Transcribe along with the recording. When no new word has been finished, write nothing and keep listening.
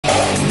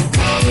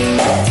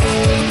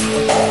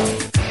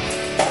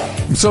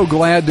I'm so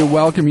glad to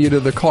welcome you to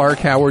the Clank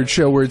Howard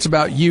Show, where it's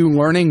about you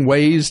learning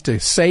ways to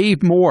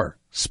save more,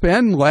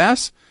 spend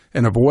less,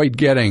 and avoid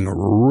getting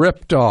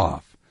ripped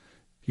off.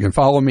 You can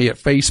follow me at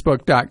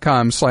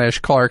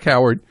facebook.com/Clank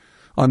Howard,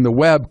 on the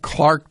web,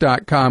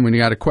 clark.com. When you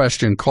got a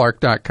question,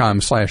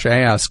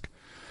 clark.com/ask.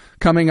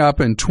 Coming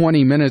up in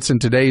 20 minutes in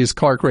today's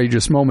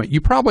Clarkrageous Moment, you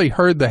probably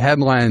heard the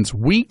headlines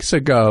weeks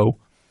ago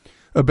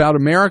about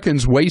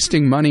Americans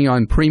wasting money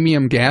on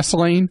premium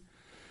gasoline.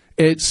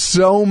 It's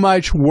so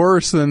much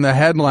worse than the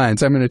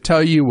headlines. I'm going to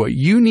tell you what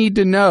you need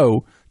to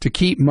know to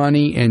keep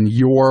money in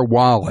your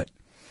wallet.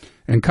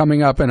 And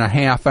coming up in a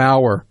half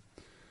hour,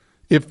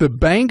 if the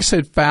banks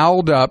had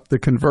fouled up the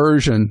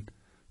conversion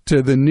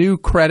to the new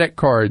credit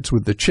cards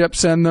with the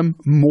chips in them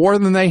more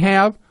than they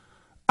have,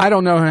 I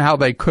don't know how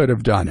they could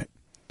have done it.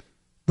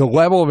 The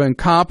level of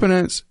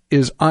incompetence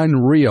is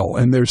unreal,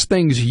 and there's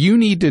things you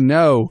need to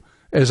know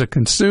as a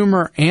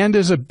consumer and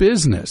as a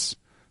business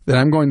that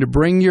I'm going to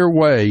bring your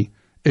way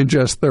in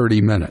just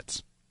 30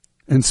 minutes.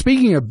 And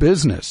speaking of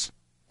business,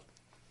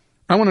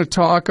 I want to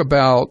talk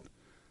about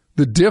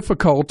the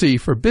difficulty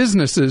for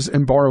businesses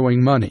in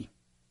borrowing money.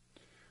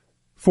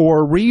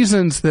 For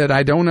reasons that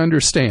I don't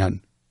understand,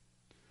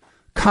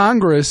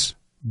 Congress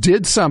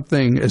did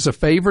something as a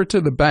favor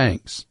to the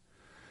banks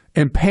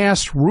and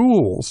passed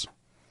rules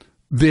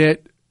that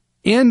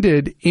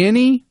ended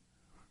any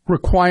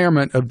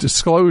requirement of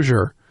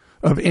disclosure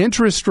of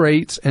interest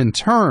rates and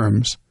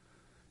terms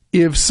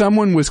if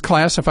someone was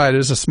classified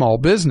as a small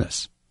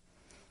business.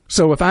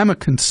 So if I'm a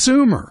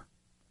consumer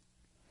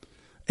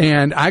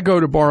and I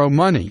go to borrow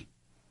money,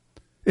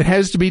 it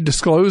has to be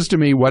disclosed to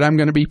me what I'm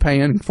going to be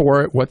paying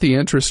for it, what the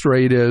interest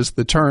rate is,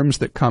 the terms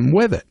that come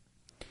with it.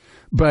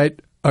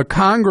 But a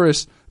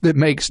Congress that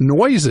makes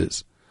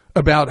noises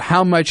about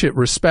how much it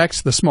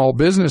respects the small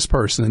business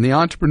person and the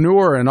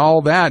entrepreneur and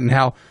all that, and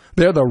how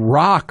they're the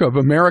rock of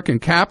American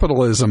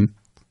capitalism,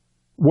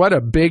 what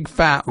a big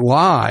fat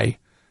lie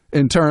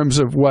in terms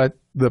of what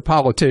the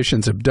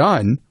politicians have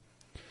done,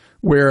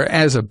 where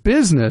as a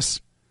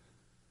business,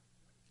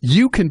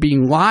 you can be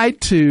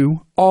lied to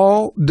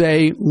all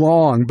day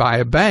long by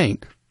a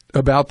bank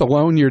about the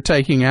loan you're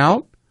taking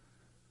out.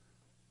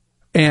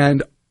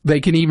 And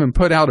they can even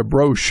put out a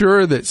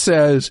brochure that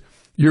says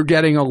you're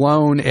getting a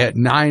loan at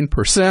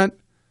 9%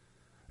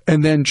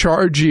 and then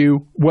charge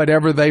you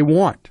whatever they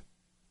want.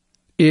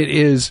 It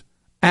is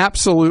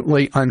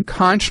absolutely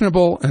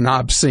unconscionable and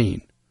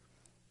obscene.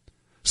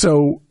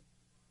 So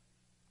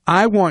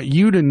I want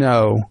you to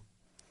know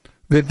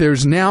that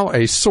there's now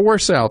a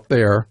source out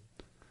there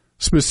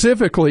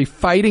specifically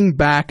fighting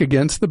back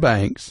against the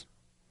banks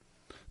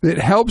that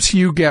helps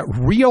you get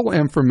real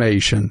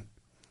information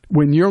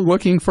when you're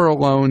looking for a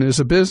loan as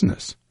a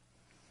business.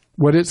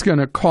 What it's going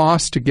to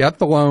cost to get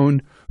the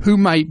loan, who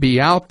might be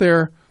out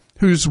there,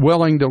 who's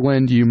willing to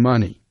lend you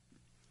money.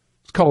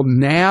 It's called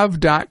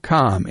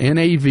nav.com,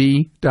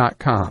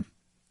 NAV.com.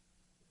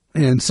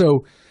 And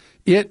so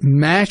it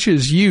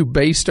matches you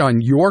based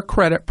on your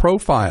credit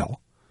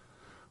profile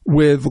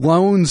with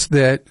loans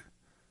that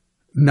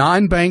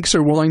non-banks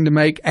are willing to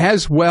make,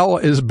 as well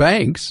as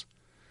banks,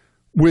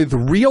 with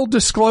real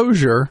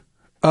disclosure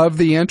of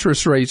the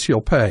interest rates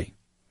you'll pay.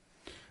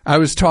 I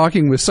was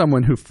talking with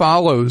someone who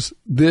follows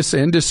this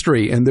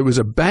industry, and there was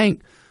a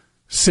bank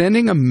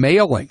sending a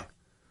mailing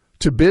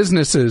to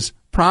businesses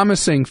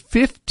promising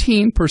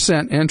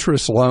 15%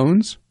 interest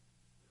loans,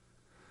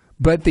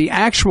 but the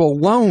actual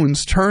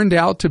loans turned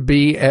out to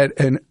be at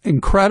an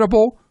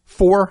incredible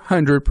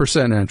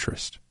 400%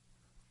 interest.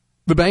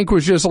 The bank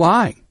was just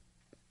lying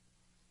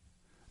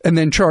and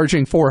then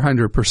charging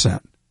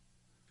 400%.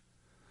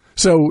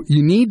 So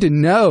you need to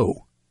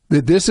know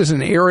that this is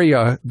an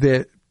area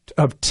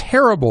of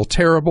terrible,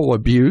 terrible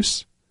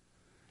abuse,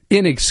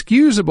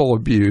 inexcusable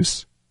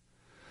abuse,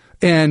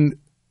 and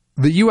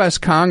the U.S.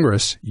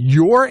 Congress,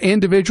 your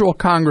individual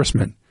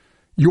congressman,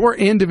 your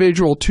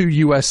individual 2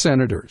 U.S.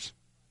 senators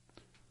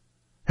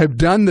have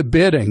done the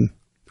bidding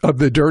of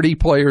the dirty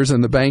players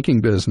in the banking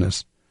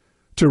business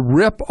to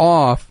rip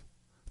off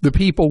the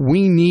people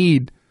we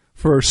need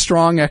for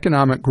strong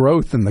economic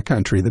growth in the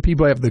country, the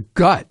people who have the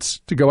guts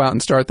to go out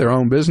and start their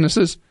own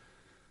businesses.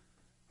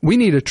 We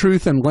need a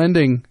truth in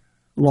lending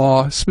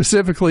law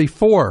specifically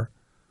for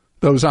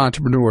those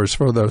entrepreneurs,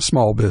 for those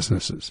small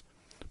businesses.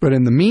 But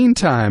in the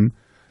meantime,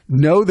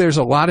 know there's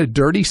a lot of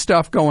dirty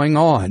stuff going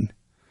on,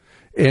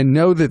 and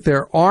know that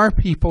there are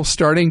people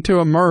starting to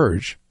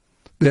emerge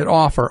that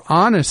offer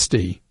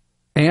honesty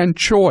and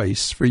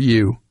choice for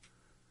you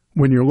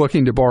when you're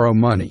looking to borrow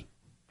money.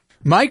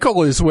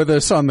 Michael is with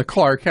us on the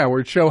Clank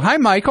Howard Show. Hi,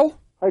 Michael.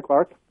 Hi,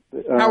 Clark.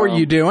 How are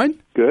you doing?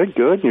 Good,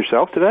 good. And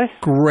yourself today?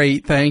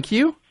 Great, thank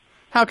you.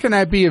 How can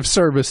I be of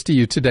service to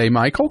you today,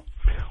 Michael?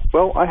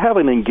 Well, I have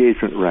an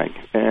engagement ring,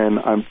 and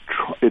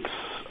it's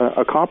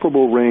a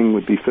comparable ring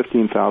would be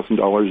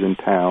 $15,000 in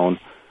town.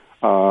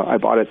 I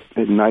bought it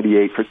in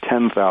 '98 for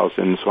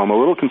 $10,000, so I'm a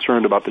little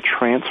concerned about the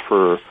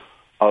transfer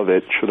of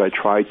it. Should I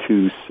try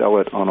to sell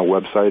it on a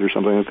website or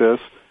something like this?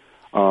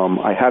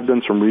 I have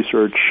done some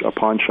research. A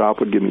pawn shop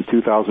would give me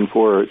 $2,000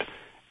 for it,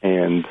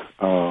 And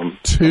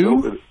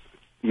two?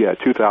 Yeah,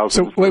 2000.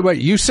 So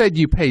wait, you said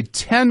you paid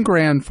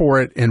 $10,000 for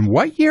it in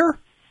what year?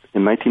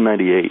 In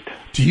 1998.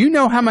 Do you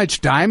know how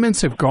much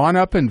diamonds have gone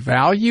up in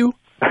value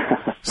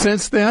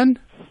since then?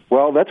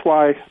 Well, that's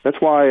why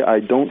I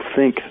don't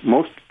think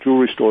most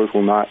jewelry stores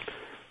will not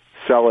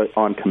sell it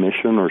on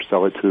commission or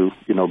sell it to,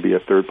 be a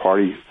third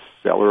party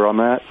seller on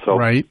that. So,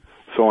 right.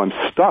 So I'm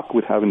stuck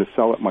with having to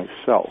sell it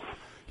myself.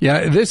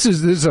 Yeah, this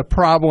is a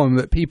problem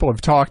that people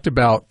have talked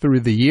about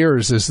through the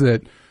years, is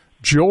that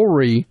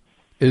jewelry,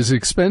 as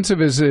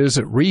expensive as it is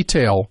at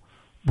retail,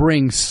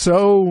 brings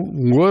so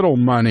little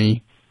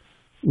money,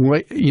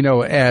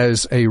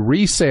 as a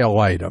resale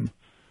item.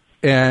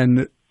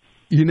 And,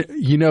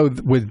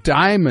 with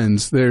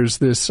diamonds, there's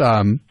this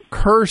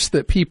curse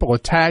that people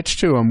attach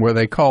to them where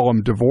they call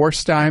them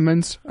divorce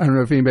diamonds. I don't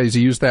know if anybody's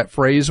used that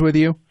phrase with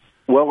you.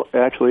 Well,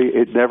 actually,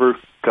 it never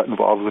got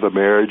involved with a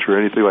marriage or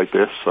anything like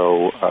this,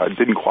 so it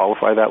didn't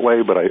qualify that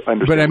way, but I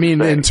understand. But I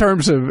mean, in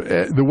terms of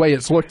the way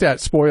it's looked at,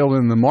 spoiled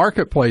in the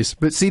marketplace.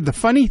 But see, the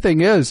funny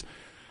thing is,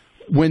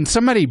 when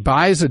somebody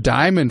buys a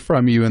diamond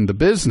from you in the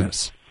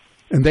business,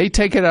 and they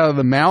take it out of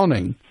the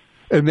mounting,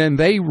 and then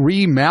they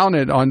remount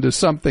it onto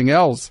something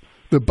else,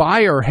 the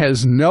buyer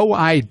has no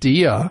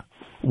idea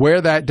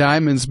where that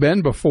diamond's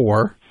been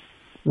before,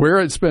 where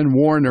it's been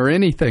worn, or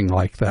anything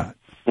like that.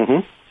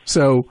 Mm-hmm.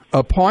 So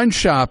a pawn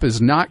shop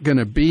is not going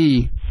to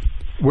be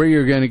where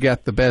you're going to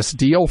get the best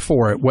deal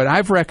for it. What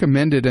I've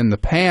recommended in the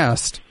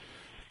past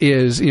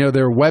is,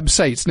 there are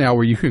websites now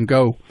where you can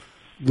go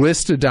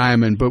list a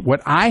diamond, but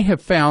what I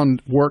have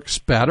found works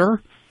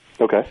better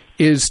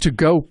is to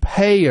go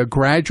pay a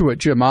graduate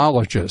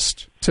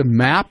gemologist to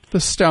map the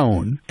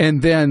stone,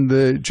 and then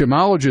the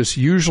gemologists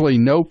usually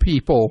know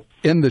people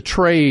in the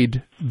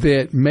trade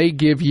that may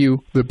give you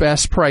the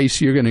best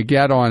price you're going to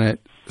get on it,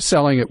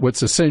 selling it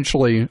what's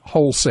essentially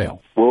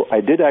wholesale. Well,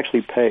 I did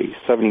actually pay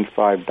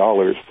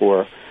 $75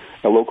 for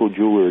a local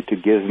jeweler to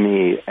give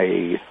me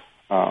a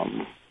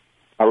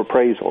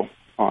appraisal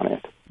on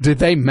it. Did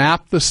they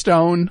map the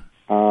stone?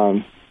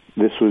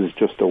 This was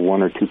just a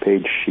 1 or 2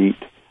 page sheet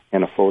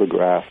and a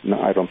photograph.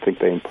 No, I don't think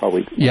they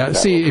probably... Yeah,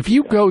 see, if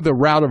you go the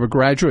route of a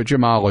graduate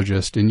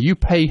gemologist and you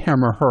pay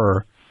him or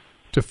her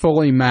to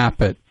fully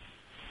map it,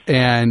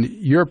 and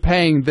you're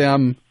paying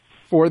them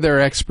for their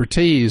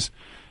expertise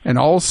and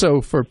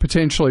also for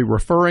potentially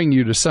referring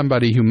you to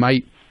somebody who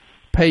might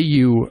pay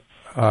you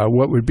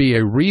what would be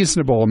a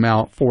reasonable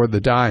amount for the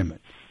diamond.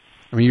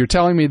 I mean, you're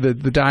telling me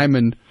that the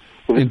diamond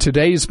in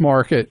today's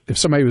market, if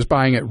somebody was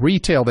buying it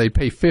retail, they'd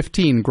pay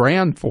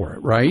 $15,000 for it,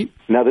 right?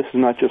 Now, this is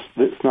not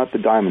the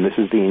diamond. This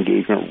is the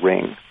engagement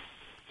ring.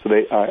 So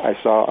I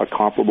saw a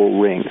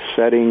comparable ring,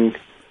 setting,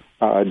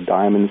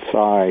 diamond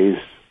size,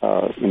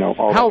 all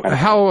how that kind of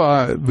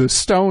how the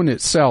stone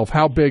itself,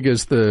 how big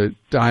is the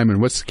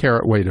diamond? What's the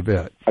carat weight of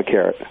it? A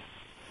carat.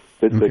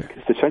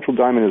 The central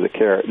diamond is a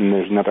carat, and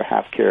there's another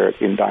half carat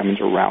in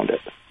diamonds around it.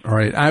 All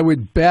right. I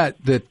would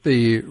bet that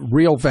the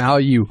real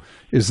value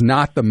is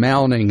not the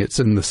mounting, it's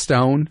in the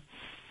stone.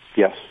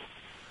 Yes.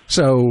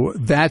 So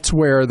that's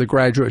where the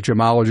graduate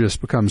gemologist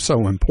becomes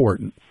so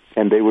important.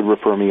 And they would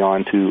refer me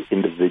on to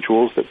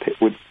individuals that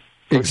would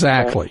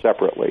exactly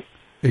separately.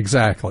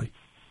 Exactly.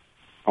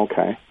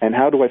 Okay. And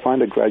how do I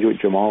find a graduate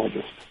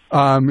gemologist?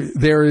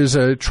 There is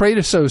a trade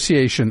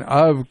association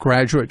of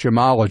graduate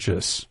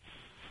gemologists,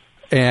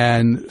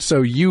 and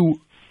so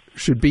you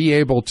should be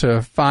able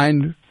to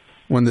find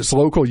one that's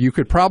local. You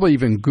could probably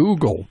even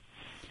Google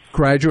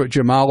graduate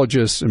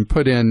gemologists and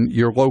put in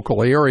your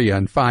local area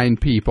and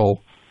find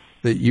people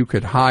that you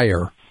could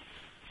hire.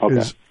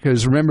 Okay.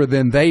 Because remember,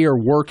 then they are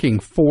working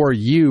for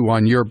you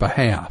on your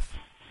behalf.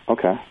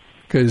 Okay.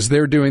 Because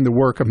they're doing the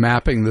work of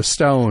mapping the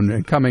stone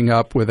and coming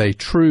up with a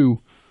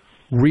true,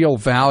 real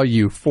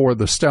value for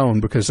the stone,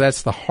 because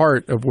that's the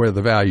heart of where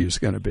the value is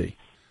going to be.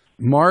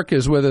 Mark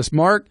is with us.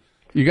 Mark,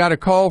 you got a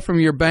call from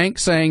your bank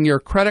saying your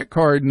credit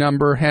card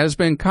number has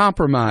been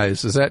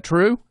compromised. Is that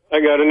true? I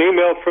got an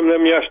email from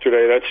them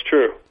yesterday. That's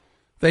true.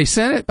 They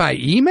sent it by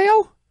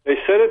email? They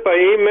sent it by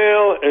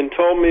email and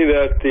told me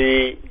that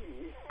the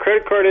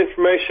credit card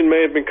information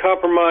may have been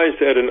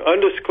compromised at an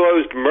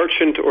undisclosed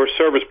merchant or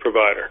service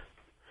provider.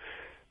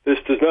 This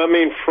does not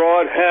mean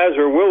fraud has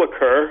or will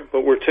occur,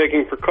 but we're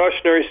taking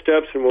precautionary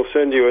steps and we'll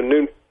send you a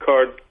new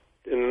card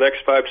in the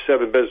next 5 to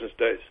 7 business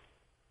days.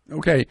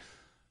 Okay.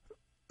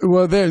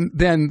 Well, then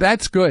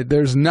that's good.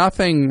 There's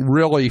nothing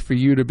really for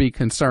you to be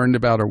concerned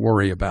about or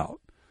worry about.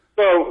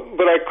 No,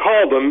 but I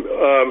called them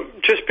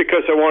just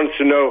because I wanted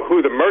to know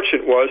who the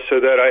merchant was so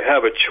that I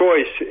have a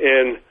choice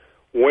in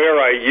where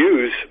I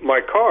use my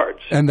cards.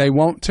 And they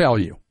won't tell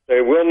you. They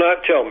will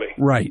not tell me.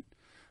 Right.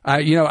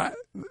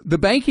 The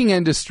banking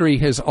industry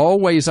has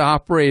always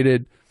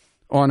operated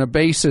on a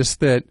basis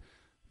that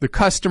the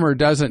customer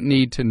doesn't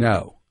need to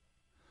know.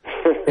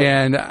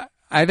 And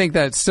I think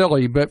that's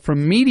silly, but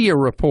from media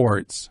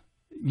reports,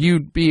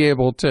 you'd be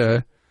able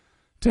to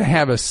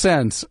have a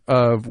sense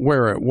of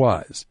where it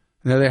was.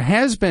 Now, there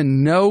has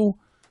been no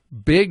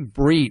big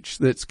breach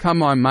that's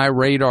come on my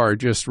radar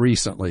just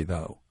recently,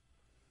 though.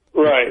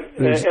 Right,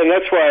 and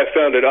that's why I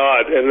found it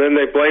odd. And then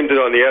they blamed it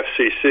on the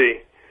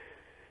FCC.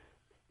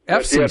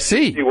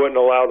 FCC? You wouldn't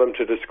allow them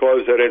to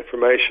disclose that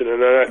information.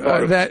 And then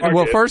I thought,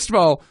 well, first of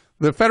all,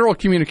 the Federal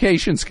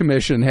Communications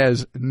Commission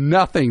has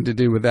nothing to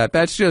do with that.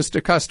 That's just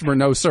a customer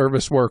no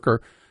service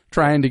worker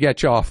trying to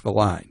get you off the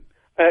line.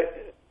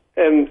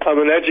 And I'm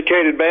an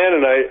educated man,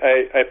 and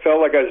I felt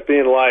like I was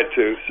being lied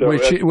to.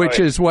 So which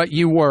is what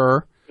you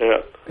were.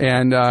 Yeah.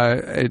 And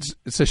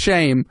it's a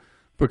shame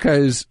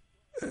because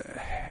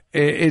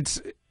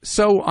it's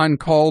so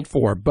uncalled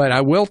for. But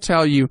I will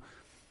tell you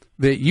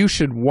that you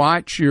should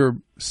watch your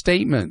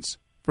statements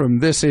from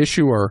this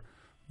issuer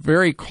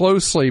very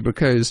closely,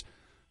 because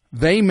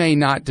they may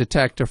not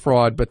detect a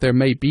fraud, but there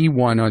may be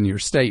one on your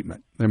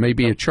statement. There may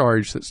be a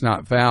charge that's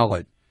not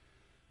valid.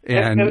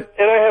 And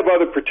I have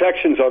other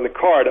protections on the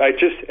card.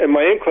 And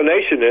my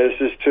inclination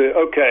is to,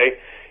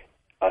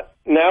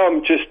 now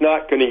I'm just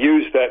not going to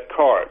use that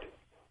card.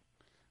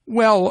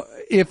 Well,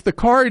 if the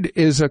card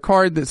is a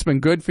card that's been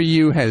good for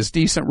you, has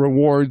decent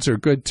rewards or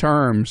good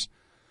terms,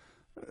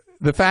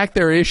 the fact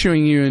they're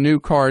issuing you a new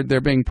card,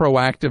 they're being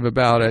proactive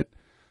about it,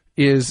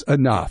 is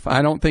enough.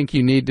 I don't think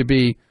you need to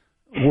be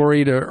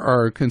worried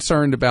or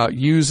concerned about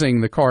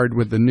using the card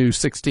with the new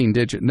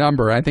 16-digit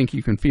number. I think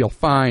you can feel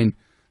fine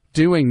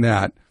doing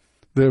that.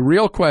 The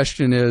real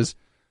question is,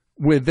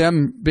 with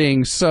them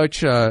being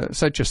such a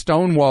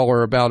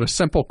stonewaller about a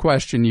simple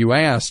question you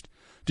asked,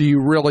 do you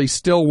really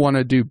still want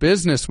to do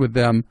business with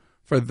them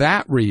for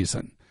that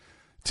reason?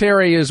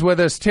 Terry is with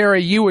us.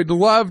 Terry, you would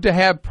love to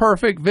have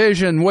perfect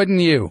vision,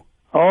 wouldn't you?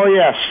 Oh,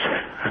 yes.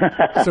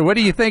 So what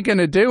are you thinking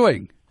of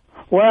doing?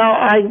 Well,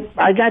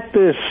 I got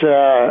this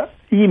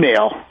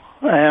email,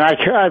 and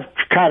I've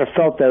kind of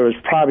felt that it was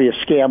probably a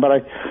scam, but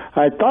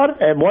I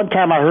thought at one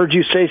time I heard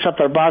you say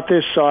something about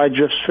this, so I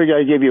just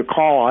figured I'd give you a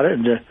call on it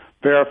and to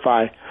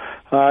verify.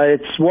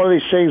 It's one of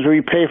these things where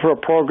you pay for a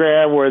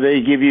program where they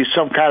give you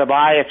some kind of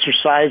eye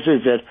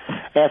exercises that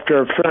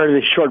after a fairly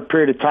short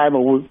period of time,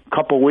 a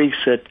couple of weeks,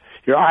 that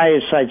your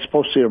eyesight's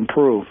supposed to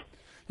improve.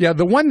 Yeah,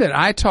 the one that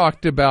I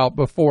talked about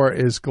before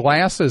is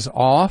Glasses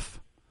Off,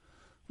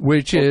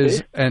 which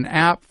is an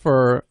app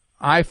for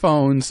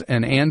iPhones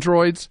and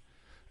Androids,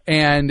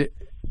 and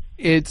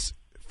it's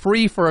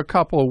free for a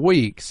couple of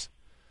weeks.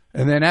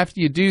 And then after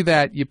you do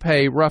that, you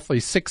pay roughly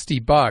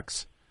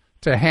 $60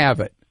 to have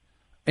it.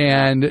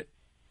 And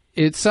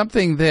it's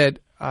something that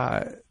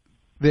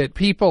that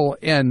people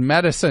in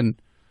medicine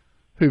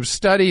who've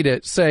studied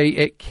it say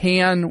it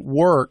can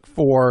work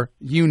for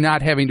you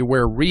not having to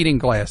wear reading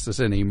glasses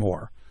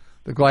anymore.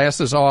 The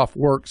Glasses Off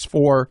works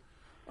for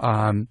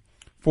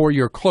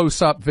your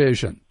close-up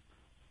vision.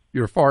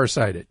 You're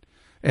farsighted.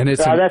 And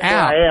it's an that's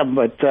app. What I am,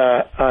 but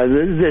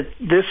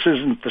this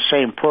isn't the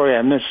same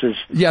program. This is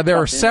there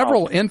are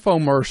several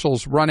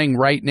infomercials running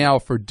right now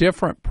for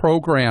different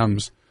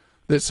programs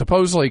that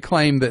supposedly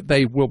claim that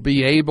they will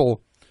be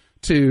able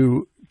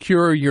to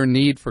cure your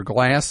need for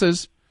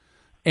glasses.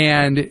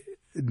 And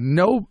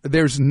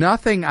there's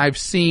nothing I've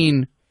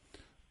seen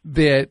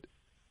that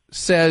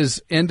says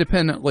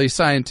independently,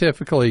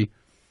 scientifically,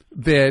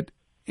 that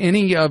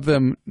any of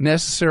them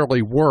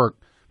necessarily work.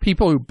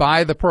 People who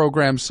buy the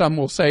program, some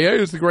will say, hey, it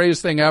was the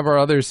greatest thing ever.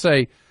 Others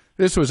say,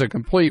 this was a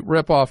complete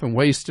ripoff and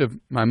waste of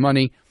my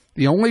money.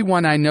 The only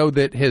one I know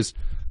that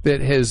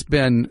has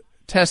been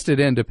tested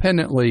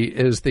independently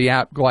is the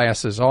app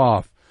Glasses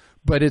Off.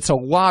 But it's a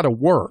lot of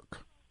work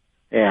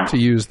to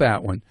use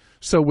that one.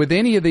 So with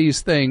any of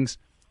these things,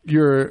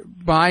 you're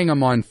buying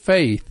them on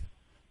faith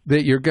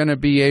that you're going to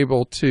be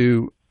able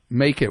to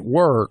make it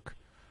work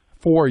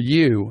for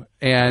you.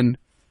 And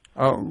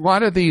a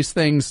lot of these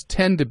things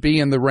tend to be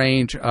in the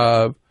range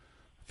of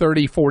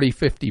 $30, $40,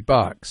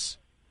 $50.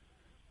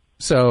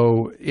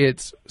 So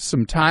it's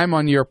some time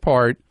on your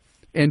part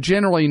and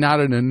generally not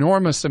an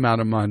enormous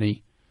amount of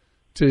money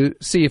to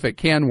see if it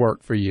can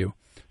work for you.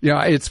 You know,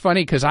 it's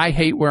funny because I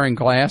hate wearing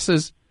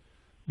glasses,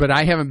 but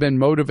I haven't been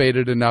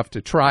motivated enough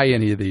to try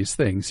any of these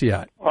things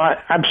yet. Well,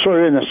 I'm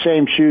sort of in the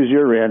same shoes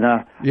you're in.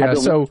 Yeah,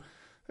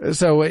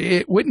 so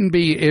it wouldn't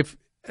be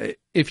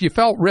if you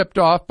felt ripped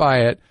off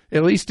by it,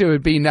 at least it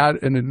would be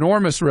not an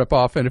enormous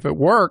ripoff. And if it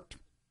worked,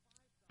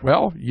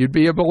 well, you'd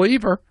be a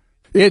believer.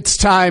 It's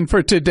time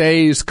for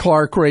today's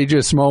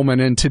Clark-rageous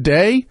moment. And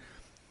today,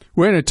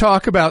 we're going to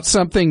talk about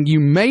something you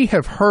may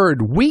have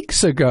heard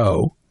weeks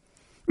ago.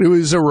 It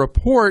was a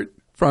report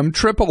from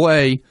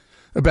AAA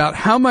about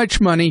how much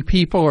money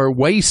people are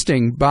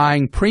wasting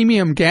buying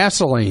premium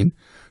gasoline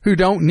who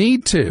don't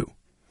need to.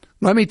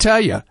 Let me tell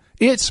you,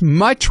 it's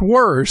much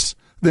worse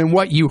than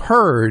what you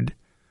heard.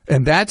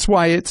 And that's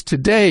why it's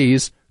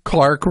today's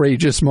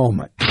Clark-rageous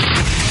moment.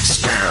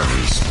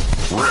 Scams,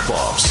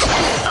 ripoffs,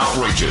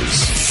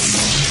 outrages.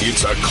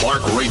 It's a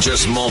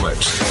Clark-rageous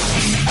moment.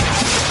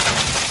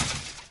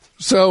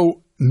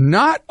 So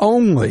not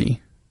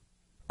only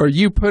are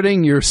you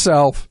putting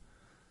yourself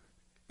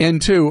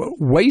into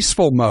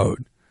wasteful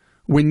mode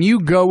when you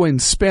go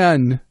and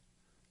spend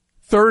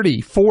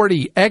 30,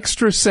 40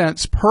 extra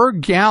cents per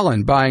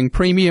gallon buying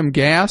premium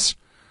gas,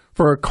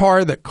 for a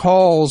car that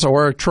calls,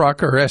 or a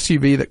truck or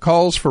SUV that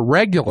calls for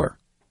regular,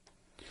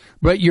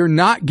 but you're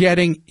not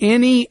getting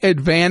any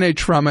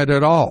advantage from it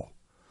at all.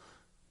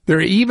 There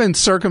are even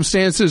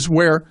circumstances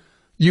where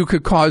you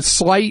could cause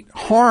slight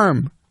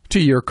harm to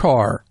your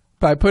car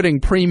by putting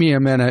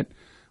premium in it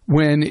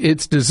when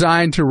it's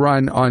designed to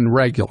run on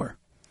regular.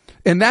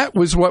 And that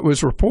was what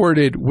was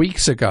reported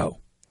weeks ago.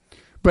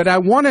 But I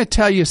want to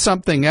tell you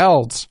something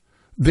else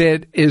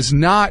that is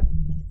not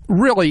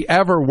really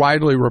ever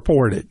widely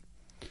reported.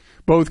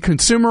 Both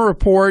Consumer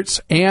Reports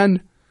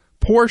and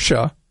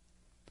Porsche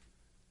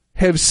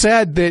have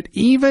said that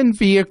even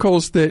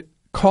vehicles that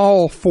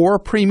call for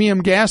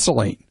premium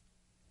gasoline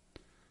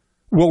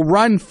will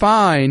run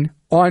fine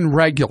on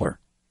regular.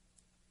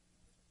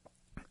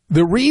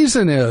 The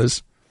reason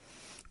is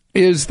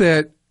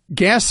that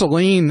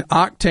gasoline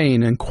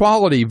octane and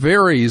quality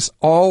varies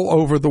all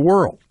over the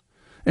world.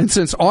 And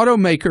since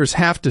automakers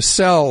have to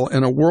sell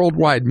in a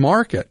worldwide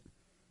market,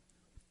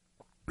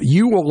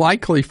 you will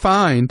likely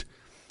find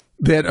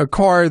that a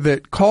car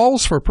that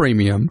calls for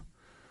premium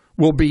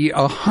will be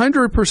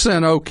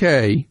 100%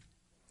 okay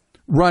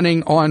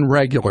running on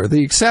regular.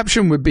 The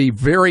exception would be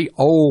very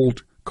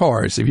old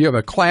cars. If you have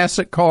a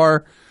classic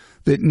car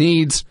that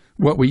needs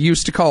what we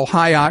used to call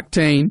high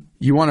octane,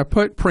 you want to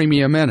put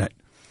premium in it.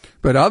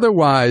 But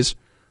otherwise,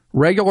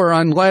 regular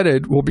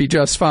unleaded will be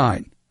just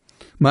fine.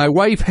 My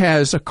wife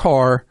has a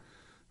car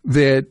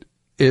that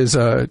is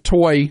a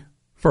toy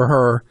for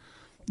her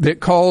that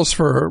calls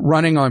for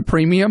running on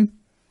premium,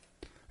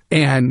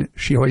 and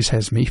she always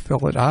has me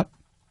fill it up.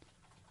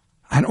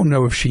 I don't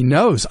know if she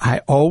knows. I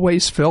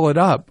always fill it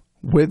up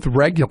with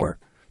regular.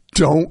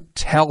 Don't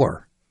tell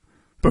her,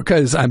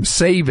 because I'm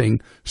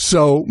saving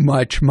so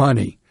much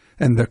money.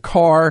 And the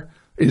car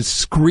is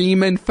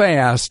screaming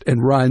fast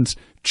and runs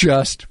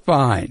just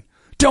fine.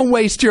 Don't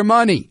waste your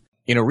money.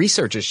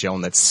 Research has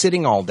shown that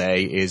sitting all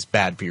day is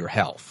bad for your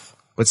health.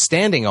 But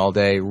standing all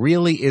day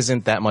really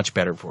isn't that much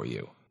better for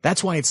you.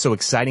 That's why it's so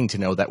exciting to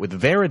know that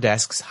with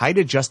Veridesk's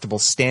height-adjustable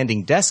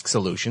standing desk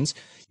solutions,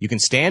 you can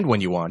stand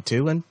when you want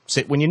to and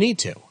sit when you need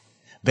to.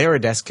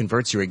 Veridesk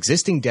converts your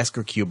existing desk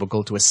or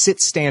cubicle to a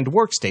sit-stand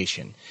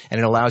workstation, and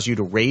it allows you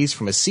to raise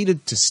from a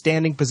seated to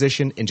standing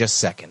position in just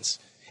seconds.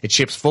 It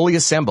ships fully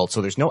assembled,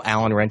 so there's no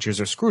Allen wrenches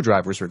or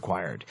screwdrivers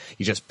required.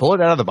 You just pull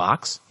it out of the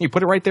box, you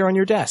put it right there on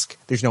your desk.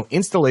 There's no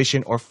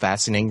installation or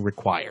fastening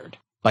required.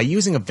 By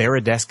using a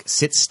Veridesk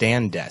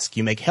sit-stand desk,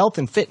 you make health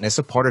and fitness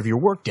a part of your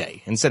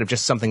workday, instead of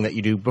just something that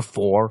you do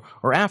before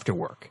or after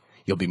work.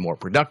 You'll be more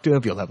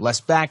productive, you'll have less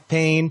back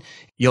pain,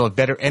 you'll have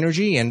better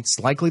energy, and it's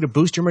likely to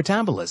boost your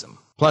metabolism.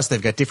 Plus,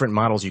 they've got different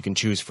models you can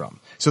choose from.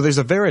 So there's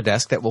a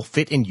Veridesk that will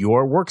fit in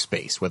your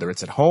workspace, whether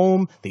it's at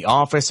home, the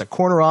office, a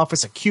corner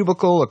office, a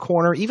cubicle, a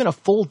corner, even a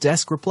full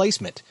desk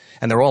replacement.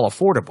 And they're all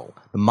affordable.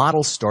 The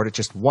models start at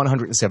just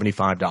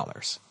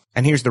 $175.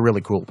 And here's the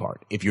really cool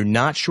part. If you're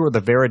not sure the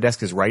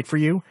Veridesk is right for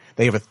you,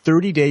 they have a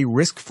 30-day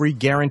risk-free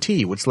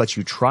guarantee, which lets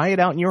you try it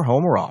out in your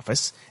home or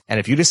office. And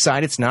if you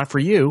decide it's not for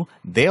you,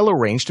 they'll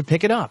arrange to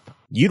pick it up.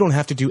 You don't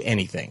have to do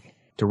anything.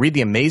 To read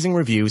the amazing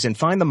reviews and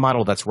find the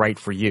model that's right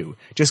for you,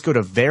 just go to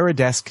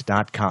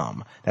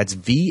Veridesk.com. That's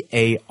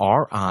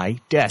V-A-R-I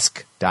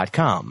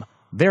desk.com.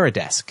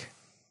 Veridesk.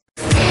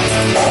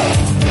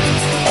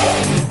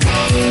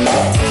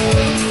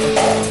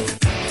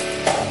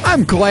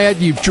 I'm glad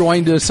you've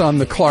joined us on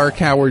the Clank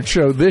Howard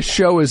Show. This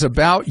show is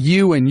about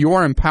you and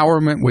your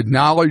empowerment with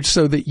knowledge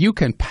so that you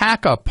can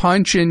pack a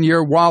punch in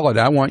your wallet.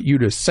 I want you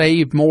to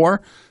save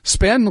more,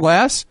 spend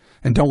less,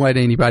 and don't let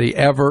anybody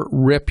ever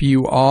rip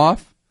you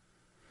off.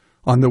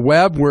 On the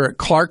web, we're at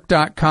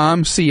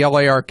Clark.com,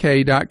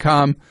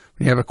 CLARK.com. When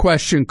you have a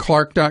question,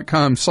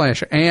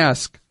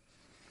 Clark.com/ask.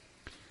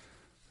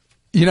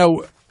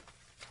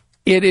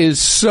 It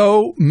is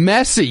so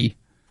messy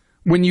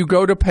when you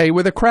go to pay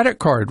with a credit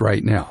card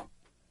right now.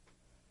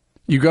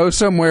 You go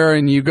somewhere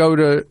and you go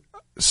to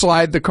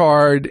slide the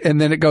card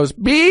and then it goes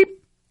beep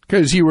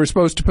because you were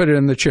supposed to put it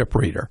in the chip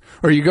reader.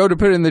 Or you go to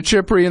put it in the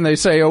chip reader and they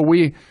say, oh,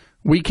 we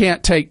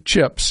can't take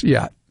chips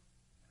yet.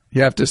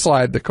 You have to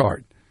slide the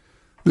card.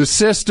 The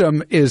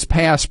system is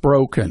past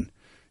broken.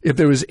 If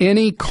there was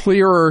any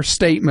clearer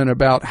statement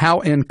about how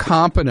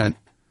incompetent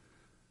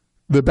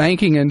the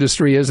banking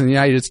industry is in the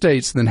United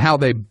States than how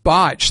they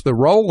botched the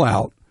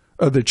rollout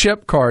of the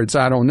chip cards,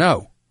 I don't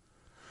know.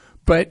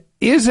 But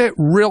is it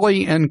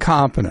really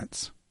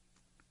incompetence?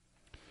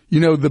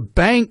 The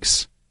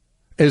banks,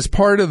 as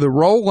part of the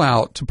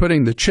rollout to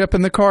putting the chip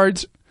in the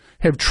cards,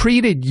 have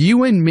treated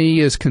you and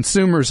me as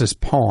consumers as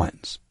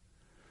pawns.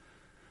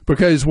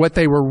 Because what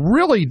they were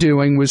really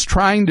doing was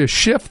trying to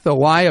shift the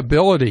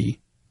liability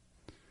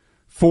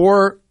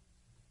for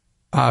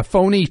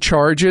phony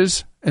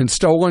charges and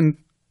stolen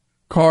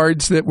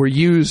cards that were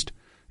used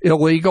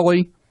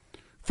illegally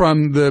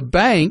from the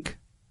bank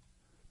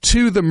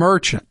to the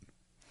merchant.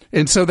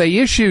 And so they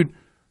issued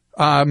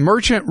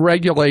merchant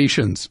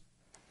regulations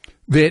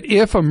that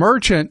if a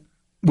merchant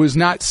was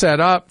not set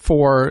up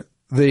for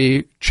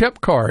the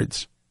chip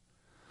cards,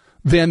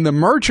 then the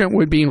merchant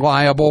would be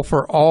liable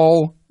for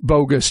all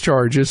bogus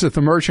charges, if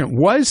the merchant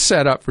was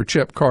set up for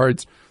chip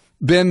cards,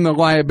 then the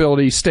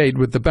liability stayed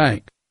with the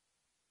bank.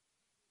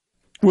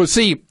 Well,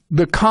 see,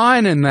 the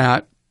con in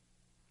that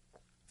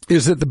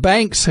is that the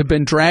banks have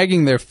been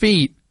dragging their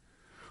feet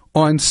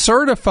on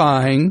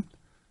certifying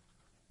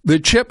the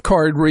chip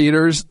card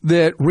readers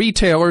that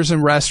retailers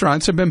and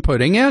restaurants have been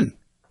putting in.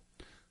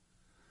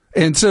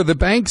 And so the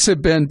banks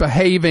have been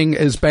behaving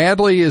as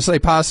badly as they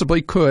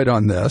possibly could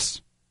on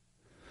this.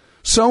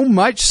 So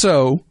much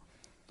so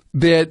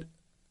that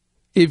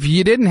if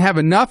you didn't have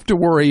enough to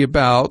worry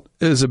about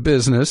as a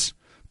business,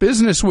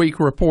 Business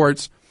Week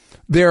reports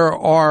there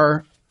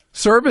are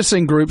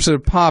servicing groups that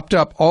have popped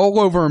up all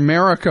over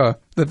America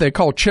that they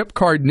call chip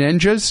card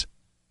ninjas.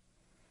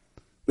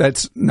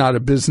 That's not a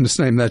business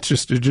name. That's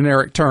just a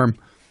generic term.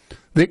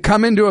 That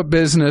come into a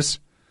business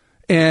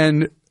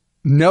and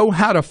know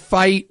how to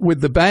fight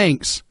with the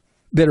banks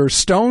that are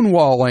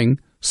stonewalling,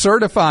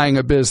 certifying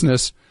a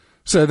business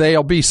so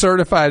they'll be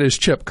certified as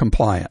chip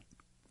compliant.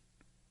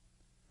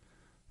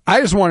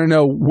 I just want to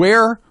know,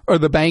 where are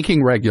the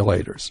banking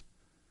regulators?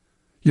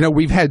 You know,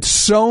 we've had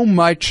so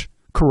much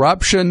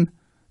corruption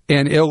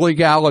and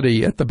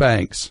illegality at the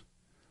banks.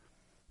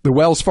 The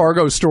Wells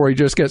Fargo story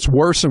just gets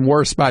worse and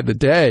worse by the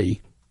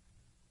day.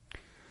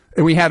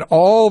 And we had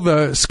all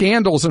the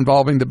scandals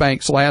involving the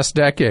banks last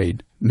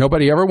decade.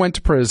 Nobody ever went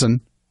to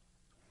prison.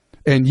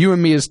 And you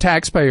and me as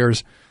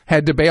taxpayers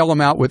had to bail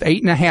them out with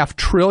 $8.5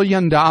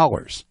 trillion.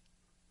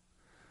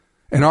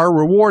 And our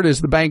reward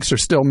is the banks are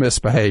still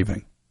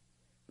misbehaving.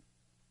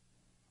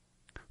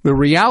 The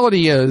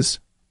reality is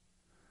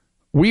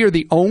we are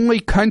the only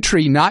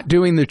country not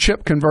doing the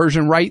chip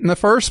conversion right in the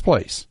first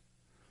place.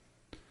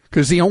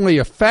 Because the only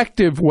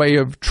effective way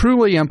of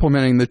truly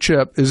implementing the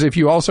chip is if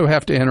you also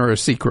have to enter a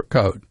secret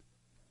code.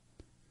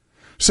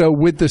 So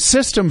with the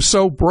system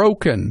so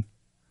broken,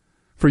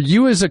 for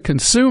you as a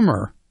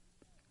consumer,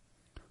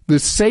 the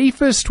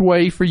safest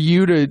way for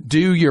you to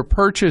do your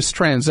purchase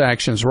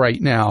transactions right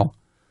now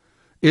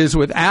is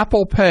with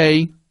Apple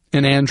Pay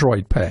and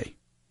Android Pay.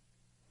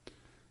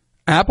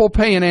 Apple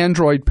Pay and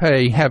Android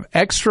Pay have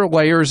extra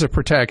layers of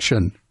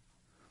protection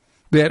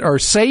that are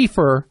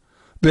safer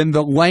than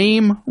the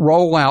lame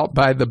rollout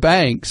by the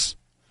banks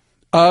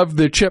of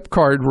the chip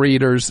card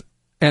readers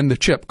and the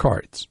chip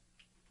cards.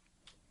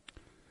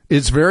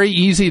 It's very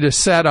easy to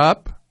set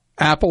up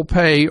Apple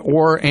Pay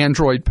or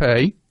Android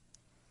Pay.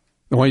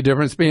 The only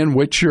difference being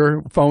which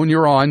your phone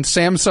you're on.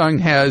 Samsung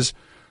has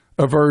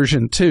a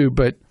version too,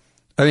 but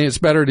I think it's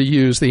better to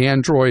use the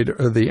Android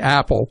or the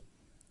Apple.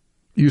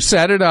 You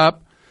set it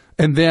up,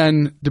 and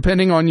then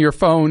depending on your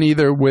phone,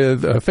 either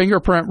with a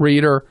fingerprint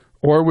reader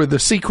or with a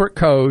secret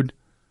code,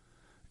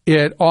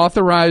 it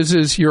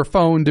authorizes your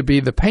phone to be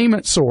the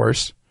payment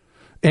source.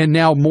 And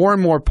now more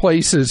and more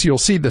places you'll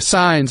see the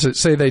signs that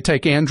say they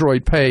take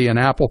Android Pay and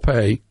Apple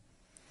Pay.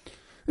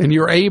 And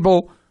you're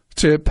able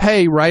to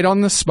pay right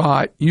on the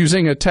spot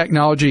using a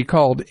technology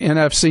called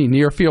NFC,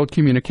 Near Field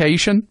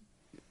Communication.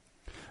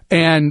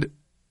 And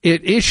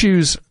it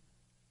issues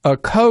a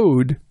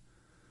code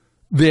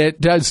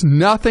that does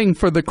nothing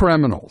for the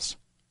criminals.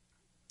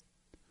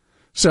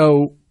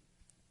 So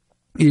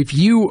if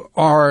you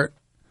are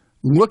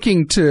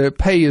looking to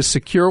pay as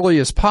securely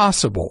as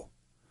possible,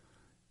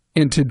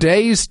 in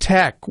today's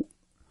tech,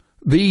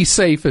 the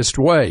safest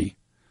way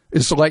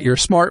is to let your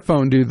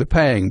smartphone do the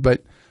paying.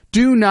 But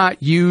do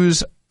not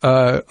use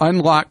an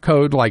unlock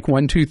code like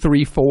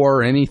 1234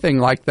 or anything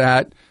like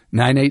that,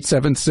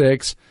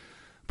 9876,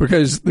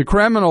 because the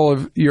criminal,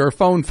 if your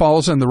phone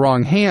falls in the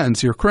wrong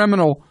hands, your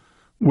criminal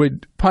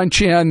would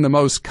punch in the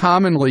most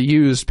commonly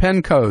used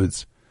PIN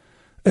codes,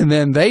 and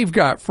then they've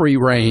got free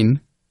reign,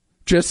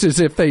 just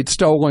as if they'd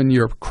stolen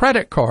your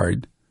credit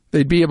card.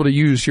 They'd be able to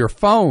use your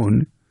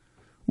phone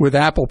with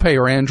Apple Pay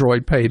or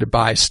Android Pay to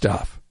buy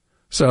stuff.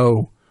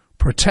 So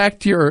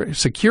protect your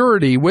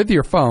security with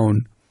your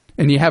phone,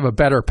 and you have a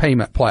better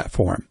payment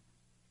platform.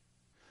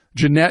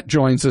 Jeanette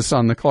joins us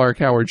on the Clark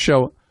Howard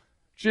Show.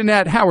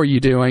 Jeanette, how are you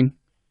doing?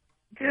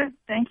 Good,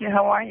 thank you.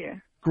 How are you?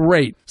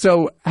 Great.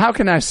 So how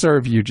can I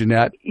serve you,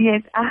 Jeanette?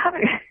 Yes, I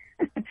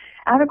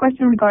have a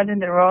question regarding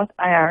the Roth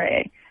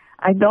IRA.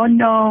 I don't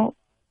know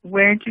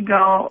where to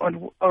go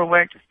or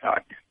where to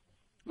start.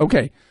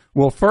 Okay.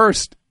 Well,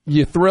 first,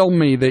 you thrill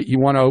me that you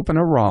want to open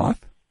a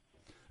Roth.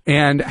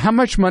 And how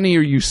much money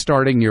are you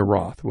starting your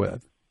Roth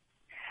with?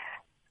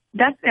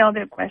 That's the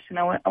other question.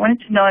 I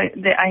wanted to know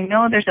that I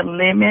know there's a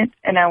limit,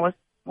 and I was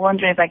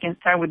wondering if I can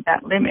start with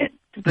that limit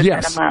to put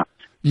that amount.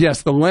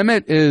 Yes, the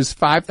limit is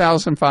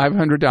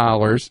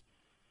 $5,500,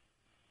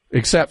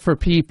 except for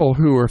people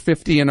who are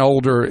 50 and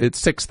older,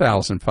 it's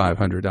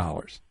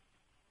 $6,500.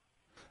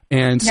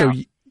 And so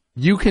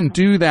you can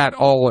do that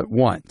all at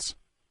once,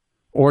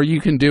 or you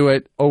can do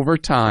it over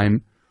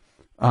time.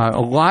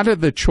 A lot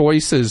of the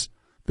choices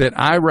that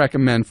I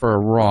recommend for a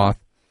Roth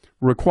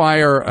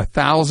require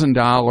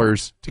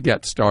 $1,000 to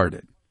get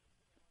started.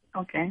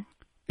 Okay.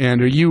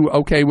 And are you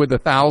okay with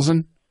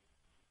 $1,000?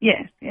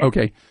 Yes.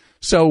 Okay.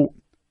 So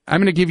I'm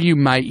going to give you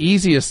my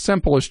easiest,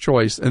 simplest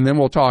choice, and then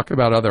we'll talk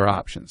about other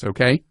options,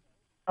 okay?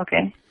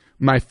 Okay.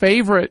 My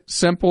favorite,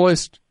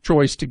 simplest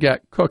choice to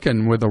get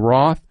cooking with a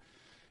Roth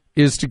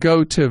is to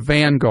go to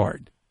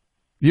Vanguard.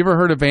 You ever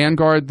heard of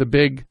Vanguard, the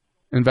big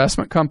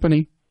investment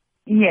company?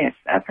 Yes,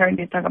 I've heard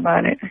you talk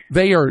about it.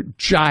 They are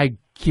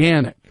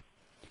gigantic.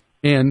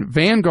 And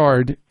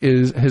Vanguard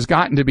has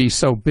gotten to be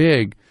so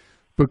big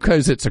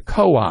because it's a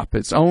co-op.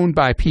 It's owned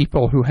by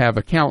people who have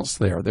accounts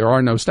there. There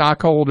are no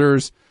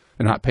stockholders.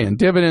 They're not paying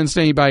dividends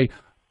to anybody.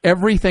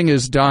 Everything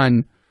is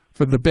done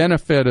for the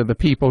benefit of the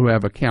people who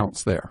have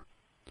accounts there.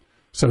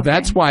 So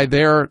that's why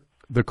the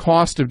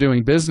cost of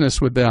doing business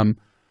with them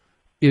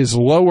is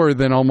lower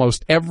than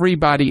almost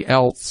everybody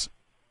else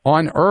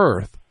on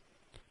earth,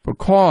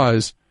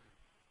 because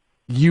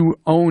you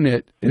own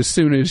it as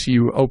soon as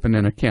you open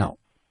an account.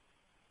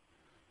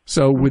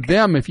 So with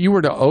them, if you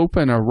were to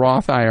open a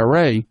Roth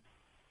IRA,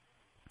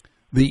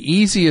 the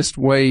easiest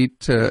way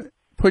to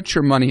put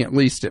your money, at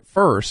least at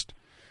first,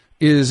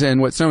 is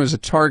in what's known as a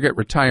target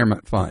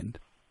retirement fund.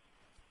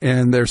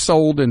 And they're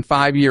sold in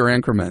 5-year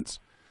increments.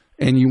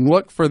 And you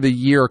look for the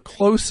year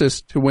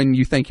closest to when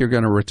you think you're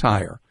going to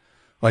retire.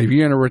 Like if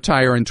you're going to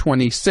retire in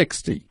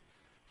 2060,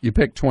 you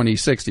pick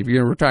 2060. If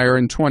you're going to retire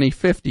in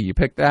 2050, you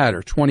pick that,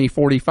 or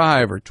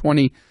 2045 or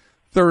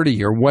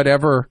 2030 or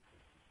whatever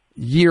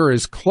year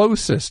is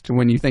closest to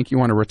when you think you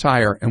want to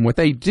retire. And what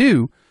they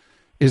do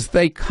is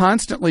they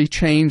constantly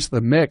change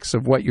the mix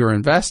of what you're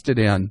invested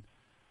in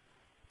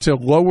to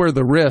lower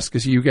the risk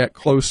as you get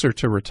closer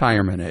to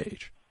retirement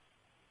age.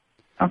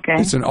 Okay.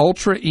 It's an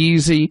ultra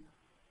easy,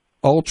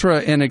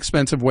 ultra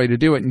inexpensive way to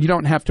do it. And you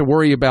don't have to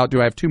worry about, do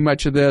I have too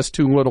much of this,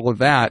 too little of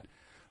that?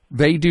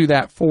 They do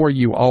that for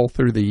you all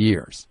through the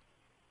years.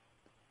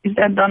 Is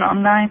that done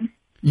online?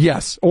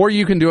 Yes, or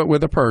you can do it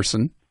with a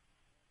person.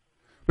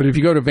 But if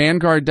you go to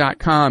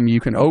Vanguard.com, you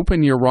can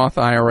open your Roth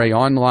IRA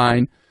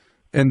online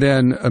and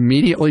then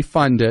immediately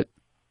fund it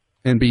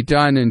and be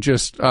done in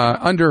just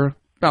under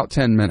about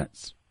 10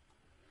 minutes.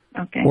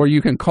 Okay. Or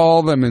you can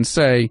call them and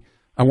say,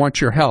 I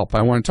want your help.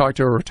 I want to talk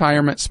to a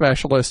retirement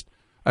specialist.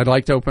 I'd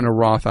like to open a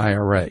Roth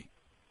IRA.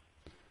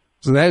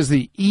 So that is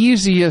the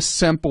easiest,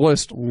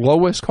 simplest,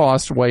 lowest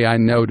cost way I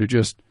know to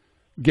just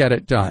get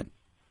it done.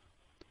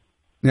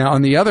 Now,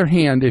 on the other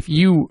hand, if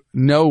you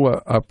know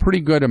a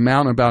pretty good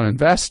amount about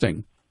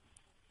investing,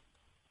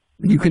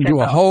 you can do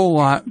a whole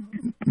lot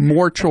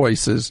more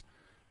choices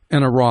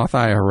in a Roth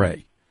IRA.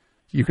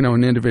 You can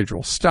own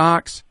individual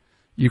stocks.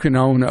 You can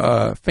own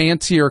a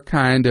fancier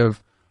kind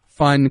of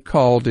fund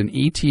called an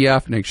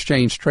ETF, an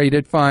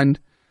exchange-traded fund.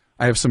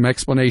 I have some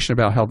explanation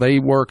about how they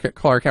work at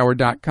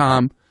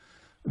ClarkHoward.com.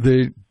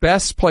 The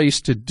best place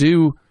to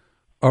do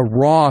a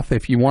Roth,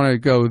 if you want to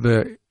go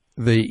the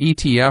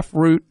ETF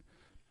route,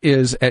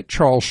 is at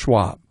Charles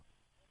Schwab,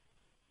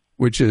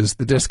 which is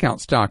the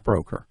discount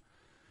stockbroker.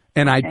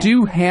 And I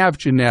do have,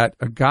 Jeanette,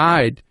 a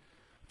guide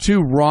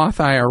to Roth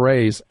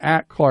IRAs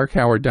at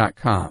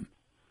ClarkHoward.com,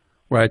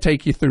 where I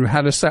take you through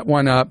how to set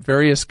one up,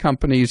 various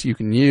companies you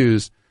can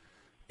use,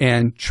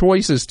 and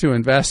choices to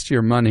invest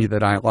your money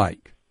that I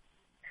like.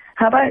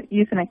 How about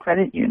using a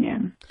credit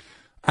union?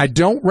 I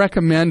don't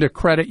recommend a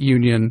credit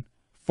union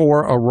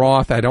for a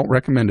Roth. I don't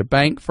recommend a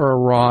bank for a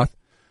Roth,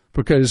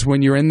 because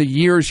when you're in the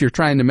years you're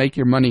trying to make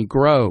your money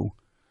grow,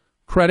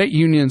 credit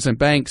unions and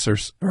banks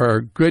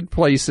are good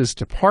places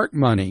to park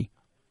money.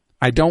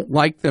 I don't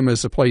like them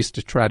as a place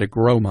to try to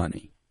grow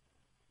money.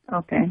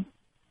 Okay.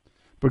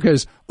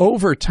 Because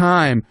over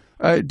time,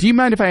 do you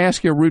mind if I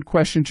ask you a rude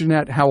question,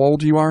 Jeanette, how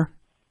old you are?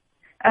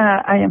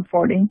 I am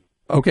 40.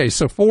 Okay,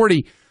 so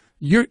 40,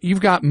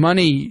 you've got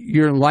money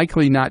you're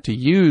likely not to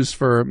use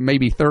for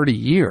maybe 30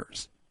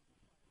 years.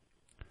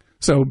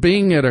 So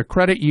being at a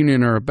credit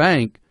union or a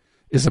bank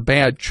is a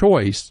bad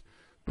choice,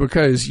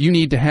 because you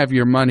need to have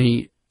your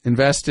money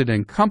invested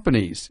in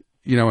companies,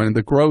 and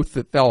the growth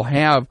that they'll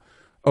have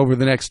over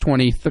the next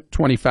 20,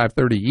 25,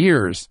 30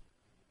 years.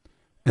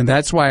 And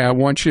that's why I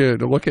want you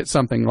to look at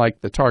something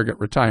like the Target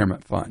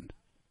Retirement Fund.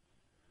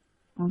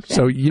 Okay.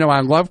 So,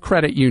 I love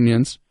credit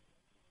unions.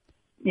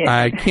 Yes.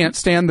 I can't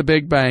stand the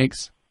big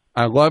banks.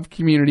 I love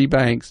community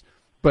banks,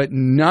 but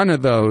none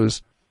of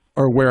those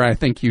are where I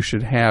think you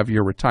should have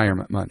your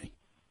retirement money.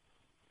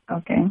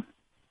 Okay.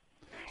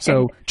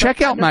 So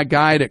check out my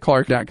guide at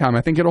Clark.com.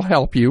 I think it'll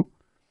help you.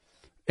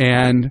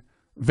 And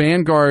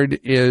Vanguard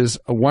is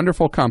a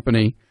wonderful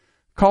company.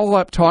 Call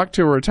up, talk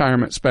to a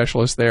retirement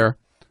specialist there.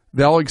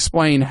 They'll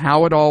explain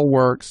how it all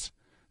works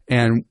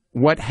and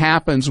what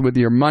happens with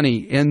your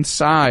money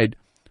inside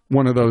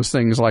one of those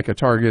things like a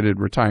targeted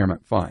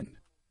retirement fund.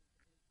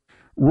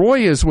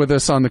 Roy is with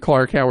us on the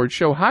Clank Howard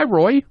Show. Hi,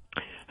 Roy.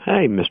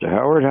 Hi, Mr.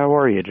 Howard. How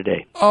are you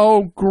today?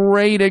 Oh,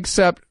 great,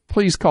 except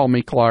please call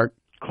me Clark.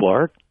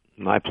 Clark?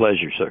 My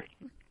pleasure, sir.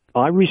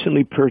 I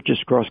recently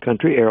purchased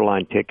cross-country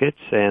airline tickets,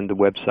 and the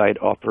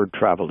website offered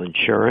travel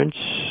insurance.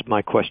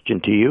 My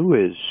question to you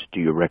is, do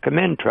you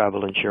recommend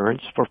travel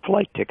insurance for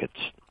flight tickets?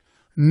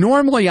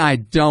 Normally I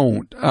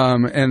don't,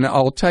 and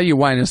I'll tell you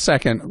why in a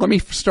second. Let me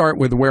start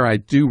with where I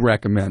do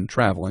recommend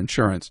travel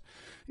insurance,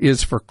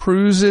 is for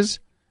cruises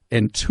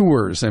and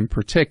tours in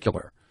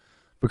particular,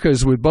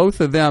 because with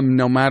both of them,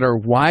 no matter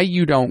why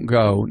you don't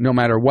go, no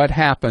matter what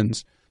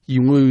happens,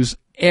 you lose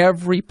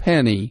every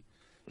penny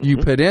you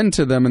put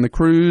into them, and the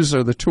cruise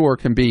or the tour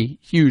can be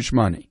huge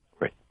money.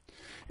 Right.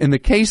 In the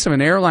case of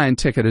an airline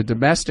ticket, a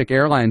domestic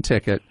airline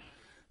ticket,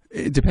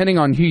 depending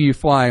on who you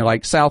fly,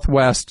 like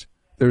Southwest,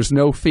 there's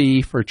no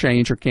fee for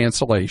change or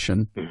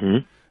cancellation.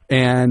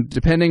 And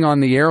depending on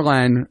the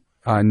airline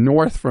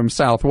north from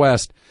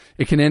Southwest,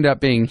 it can end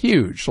up being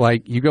huge.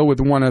 Like you go with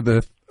one of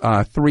the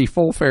three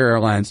full fare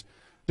airlines,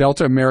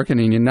 Delta, American,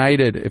 and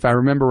United. If I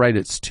remember right,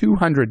 it's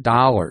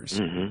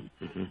 $200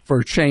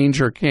 for change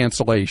or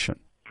cancellation.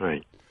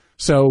 Right.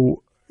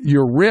 So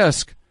your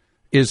risk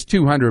is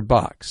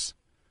 $200.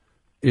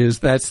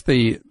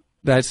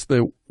 That's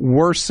the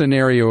worst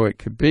scenario it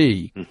could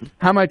be.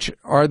 How much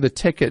are the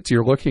tickets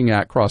you're looking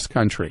at cross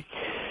country?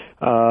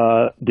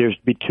 There's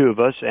be two of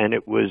us, and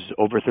it was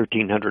over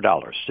 $1,300,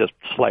 just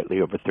slightly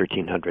over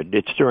 $1,300.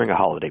 It's during a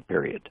holiday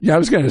period. Yeah, I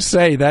was going to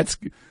say that's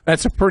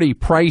a pretty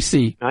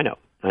pricey. I know.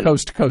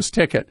 Coast to coast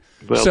ticket.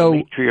 Well, so,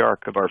 the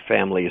matriarch of our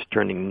family is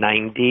turning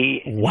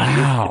 90. Wow. She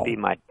used to be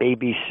my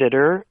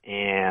babysitter,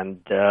 and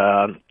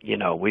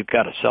we've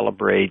got to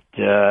celebrate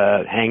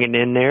hanging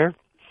in there.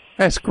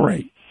 That's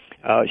great.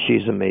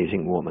 She's an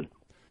amazing woman.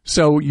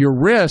 So your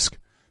risk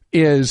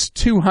is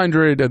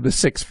 $200 of the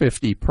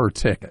 $650 per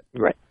ticket.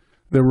 Right.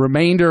 The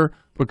remainder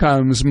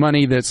becomes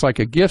money that's like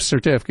a gift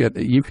certificate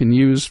that you can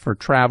use for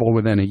travel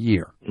within a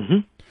year.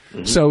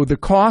 So the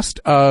cost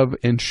of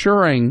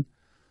insuring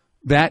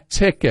that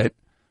ticket,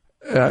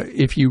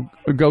 if you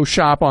go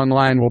shop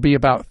online, will be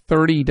about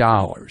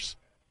 $30.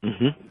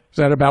 Is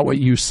that about what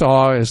you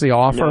saw as the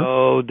offer?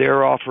 No,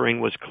 their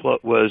offering was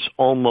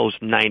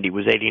almost $90. It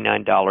was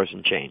 $89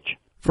 and change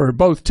for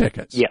both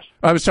tickets. Yes,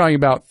 I was talking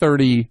about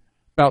 $30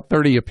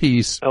 a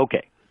piece.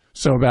 Okay,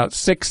 so about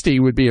 $60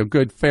 would be a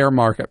good fair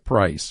market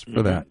price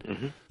for that.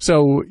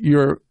 So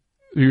you're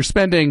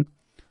spending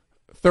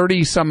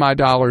 $30 some odd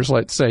dollars,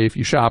 let's say, if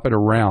you shop it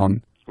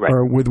around. Right.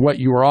 Or with what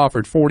you were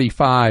offered,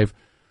 $45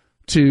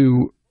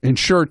 to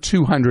insure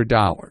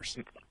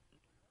 $200.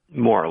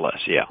 More or less,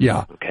 yeah.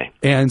 Yeah. Okay.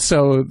 And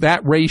so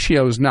that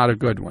ratio is not a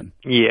good one.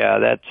 Yeah,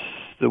 that's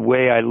the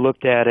way I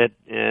looked at it,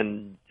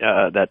 and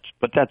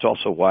that's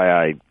also why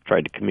I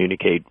tried to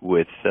communicate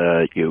with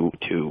you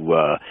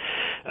to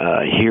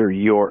hear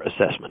your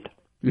assessment.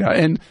 Yeah,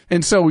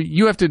 and so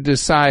you have to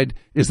decide,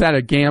 is that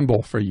a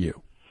gamble for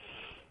you?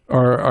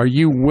 Or are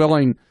you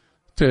willing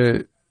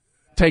to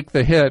take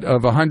the hit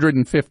of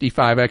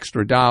 $155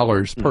 extra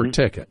per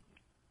ticket?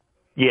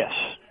 Yes,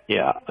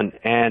 yeah,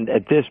 and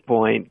at this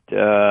point,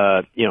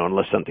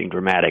 unless something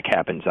dramatic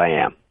happens, I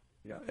am.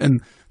 Yeah.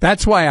 And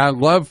that's why I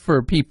love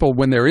for people,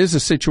 when there is a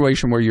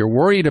situation where you're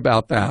worried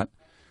about that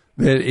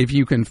if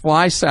you can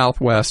fly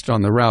Southwest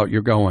on the route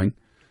you're going,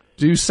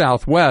 do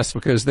Southwest,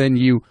 because then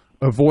you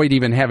avoid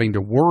even having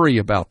to worry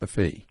about the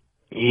fee.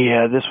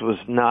 Yeah, this was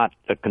not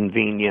a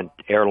convenient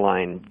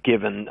airline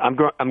given I'm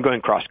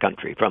going cross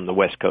country from the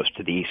West Coast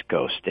to the East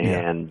Coast,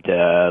 and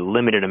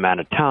limited amount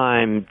of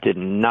time. Did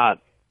not,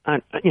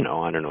 I don't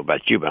know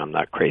about you, but I'm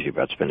not crazy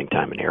about spending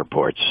time in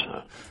airports.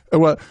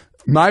 Well,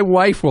 my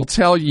wife will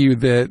tell you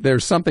that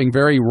there's something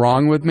very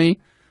wrong with me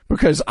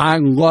because I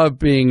love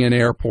being in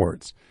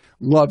airports,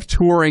 love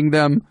touring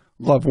them,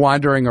 love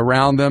wandering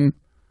around them.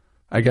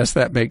 I guess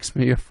that makes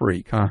me a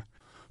freak, huh?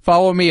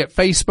 Follow me at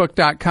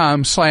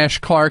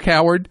facebook.com/Clark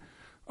Howard.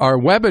 Our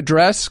web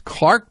address,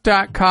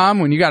 clark.com.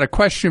 When you got a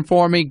question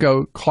for me,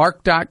 go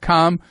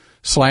clark.com/ask.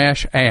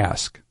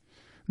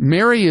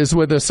 Mary is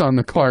with us on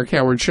the Clark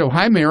Howard Show.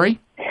 Hi, Mary.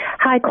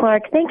 Hi,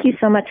 Clark. Thank you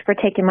so much for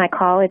taking my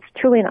call. It's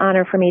truly an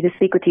honor for me to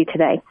speak with you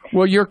today.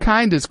 Well, you're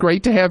kind. It's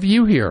great to have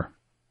you here.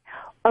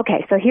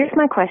 Okay, so here's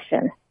my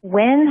question.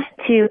 When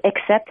to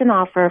accept an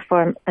offer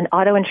from an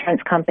auto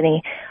insurance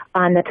company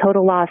on the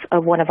total loss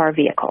of one of our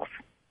vehicles?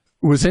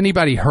 Was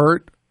anybody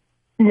hurt?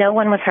 No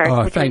one was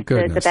hurt, which thank is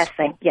goodness. the best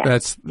thing.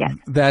 Yes.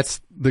 That's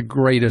the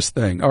greatest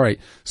thing. All right,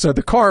 so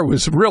the car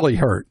was really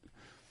hurt.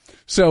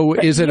 So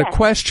is it a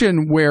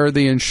question where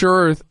the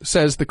insurer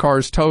says the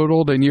car's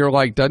totaled and you're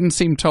like, doesn't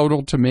seem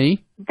totaled to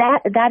me?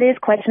 That is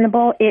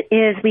questionable. It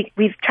is.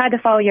 We've tried to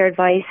follow your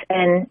advice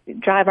and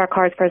drive our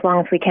cars for as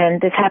long as we can.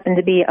 This happened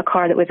to be a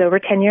car that was over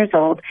 10 years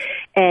old.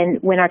 And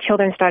when our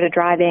children started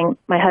driving,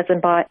 my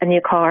husband bought a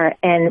new car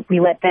and we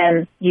let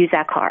them use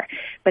that car.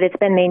 But it's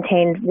been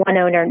maintained, one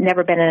owner,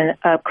 never been in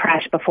a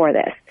crash before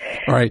this.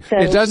 All right. So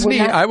it doesn't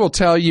I will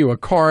tell you, a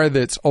car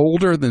that's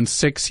older than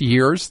 6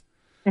 years,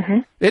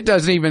 it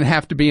doesn't even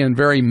have to be in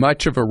very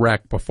much of a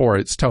wreck before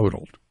it's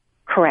totaled.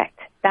 Correct.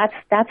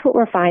 That's what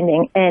we're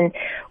finding, and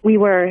we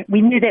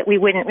knew that we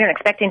weren't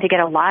expecting to get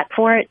a lot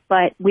for it,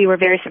 but we were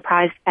very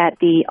surprised at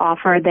the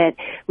offer that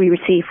we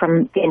received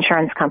from the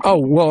insurance company. Oh,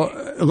 well,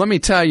 let me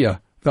tell you,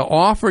 the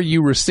offer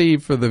you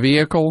received for the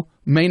vehicle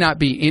may not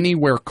be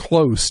anywhere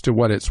close to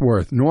what it's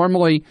worth.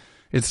 Normally,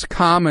 it's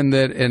common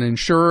that an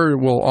insurer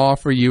will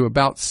offer you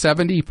about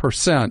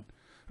 70%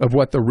 of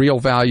what the real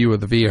value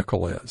of the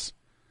vehicle is.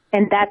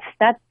 And that's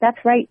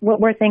right,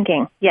 what we're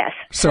thinking, yes.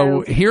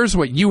 So here's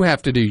what you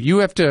have to do. You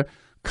have to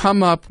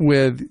come up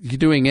with,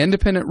 doing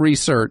independent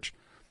research,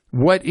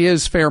 what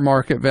is fair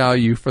market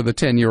value for the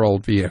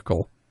 10-year-old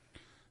vehicle.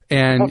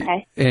 And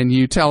and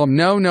you tell them,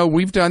 no,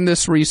 we've done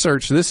this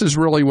research. This is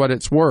really what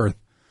it's worth.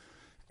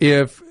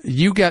 If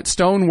you get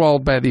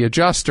stonewalled by the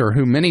adjuster,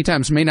 who many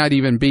times may not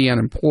even be an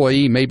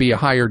employee, may be a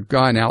hired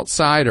gun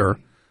outsider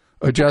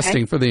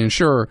adjusting for the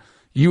insurer,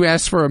 you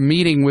ask for a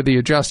meeting with the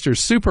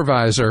adjuster's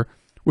supervisor,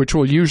 which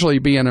will usually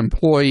be an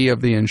employee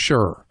of the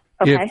insurer.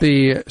 If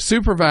the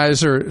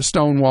supervisor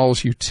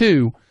stonewalls you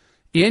too,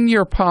 in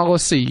your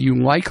policy,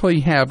 you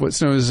likely have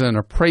what's known as an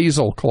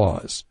appraisal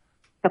clause.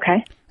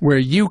 Where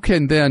you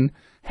can then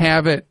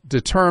have it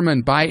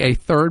determined by a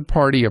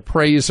third-party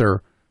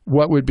appraiser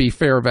what would be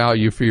fair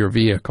value for your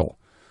vehicle.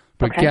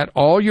 But get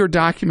all your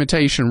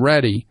documentation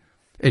ready,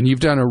 and you've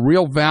done a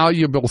real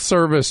valuable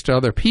service to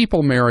other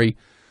people, Mary,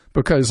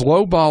 because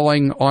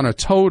lowballing on a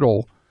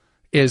total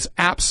is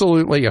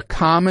absolutely a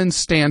common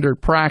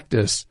standard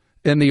practice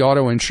in the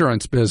auto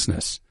insurance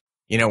business.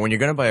 You know, when you're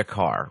going to buy a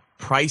car,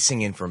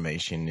 pricing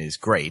information is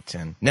great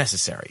and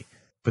necessary,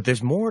 but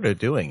there's more to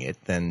doing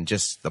it than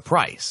just the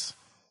price.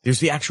 There's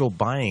the actual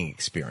buying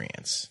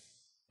experience.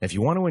 If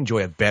you want to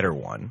enjoy a better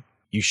one,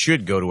 you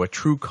should go to a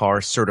True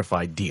Car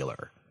certified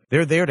dealer.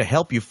 They're there to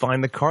help you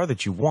find the car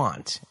that you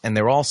want, and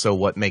they're also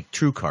what make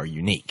True Car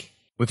unique.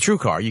 With True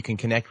Car, you can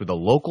connect with a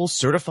local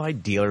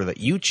certified dealer that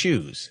you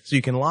choose, so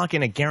you can lock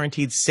in a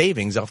guaranteed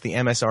savings off the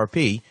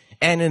MSRP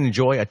and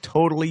enjoy a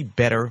totally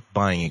better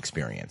buying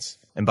experience.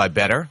 And by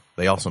better,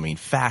 they also mean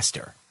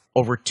faster.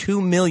 Over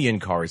 2 million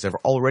cars have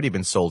already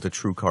been sold to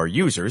True Car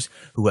users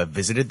who have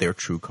visited their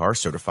True Car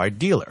certified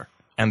dealer.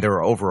 And there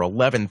are over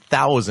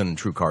 11,000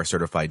 True Car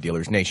certified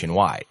dealers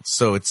nationwide,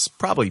 so it's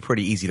probably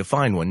pretty easy to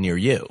find one near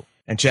you.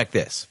 And check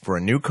this, for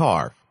a new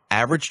car,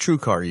 average True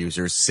Car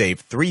users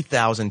save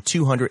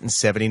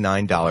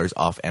 $3,279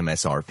 off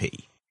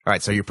MSRP. All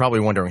right, so you're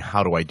probably wondering,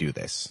 how do I do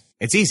this?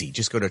 It's easy.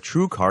 Just go to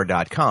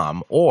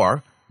TrueCar.com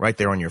or, right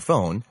there on your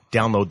phone,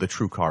 download the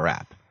True Car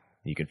app.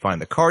 You can find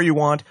the car you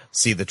want,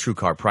 see the True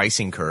Car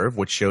pricing curve,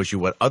 which shows you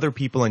what other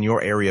people in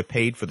your area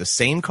paid for the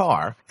same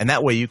car, and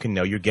that way you can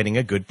know you're getting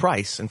a good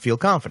price and feel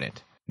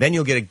confident. Then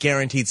you'll get a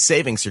guaranteed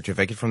savings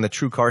certificate from the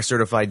True Car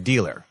certified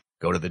dealer.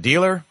 Go to the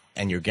dealer,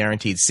 and your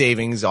guaranteed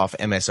savings off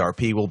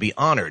MSRP will be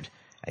honored,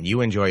 and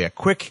you enjoy a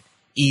quick,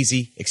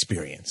 easy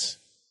experience.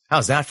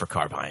 How's that for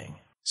car buying?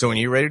 So when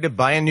you're ready to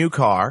buy a new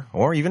car,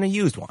 or even a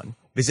used one,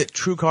 visit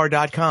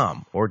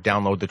TrueCar.com or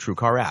download the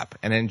TrueCar app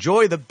and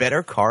enjoy the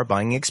better car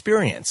buying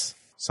experience.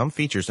 Some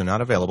features are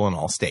not available in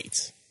all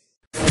states.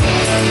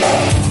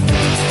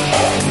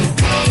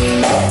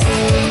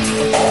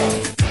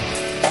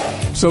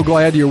 So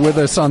glad you're with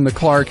us on the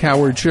Clank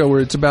Howard Show,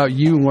 where it's about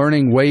you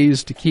learning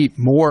ways to keep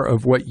more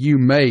of what you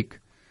make.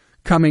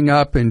 Coming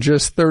up in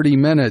just 30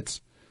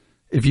 minutes,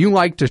 if you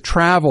like to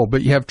travel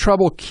but you have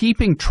trouble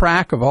keeping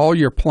track of all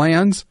your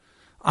plans,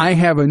 I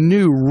have a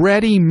new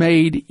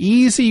ready-made,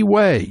 easy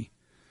way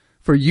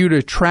for you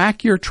to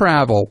track your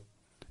travel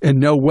and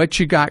know what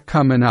you got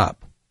coming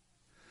up.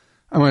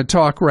 I'm going to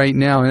talk right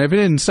now, and if it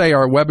didn't say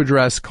our web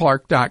address,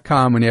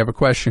 clark.com, when you have a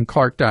question,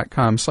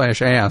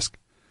 clark.com/ask.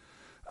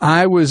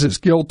 I was as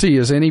guilty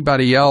as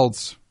anybody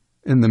else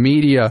in the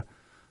media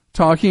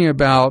talking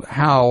about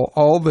how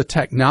all the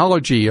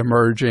technology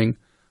emerging,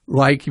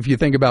 like if you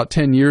think about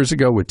 10 years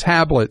ago with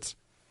tablets,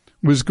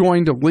 was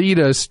going to lead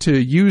us to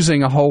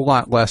using a whole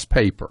lot less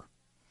paper.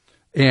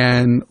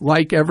 And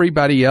like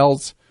everybody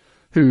else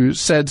who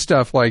said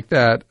stuff like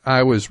that,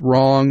 I was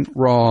wrong.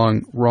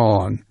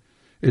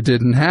 It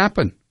didn't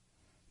happen.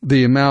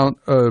 The amount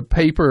of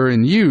paper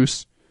in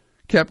use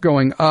kept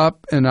going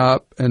up and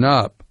up and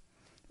up.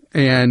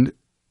 And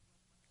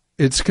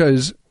it's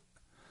because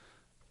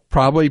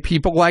probably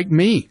people like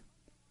me,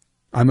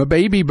 I'm a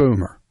baby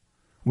boomer.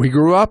 We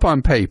grew up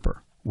on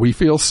paper. We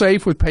feel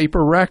safe with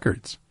paper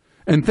records.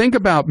 And think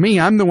about me.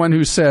 I'm the one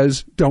who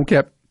says, don't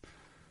get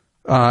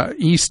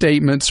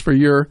e-statements for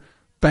your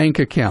bank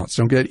accounts.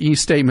 Don't get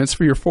e-statements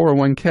for your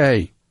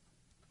 401k.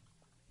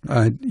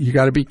 You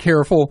got to be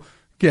careful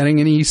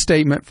getting an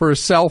e-statement for a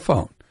cell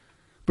phone,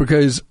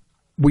 because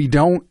we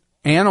don't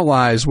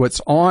analyze what's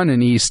on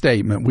an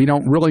e-statement. We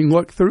don't really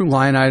look through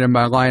line item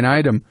by line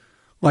item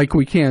like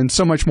we can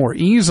so much more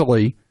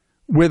easily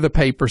with a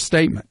paper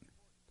statement.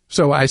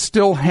 So I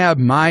still have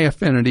my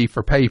affinity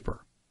for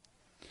paper.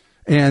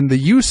 And the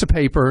use of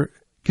paper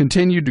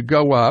continued to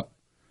go up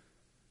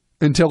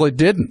until it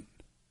didn't.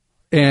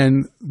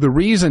 And the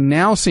reason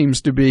now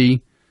seems to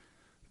be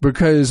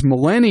because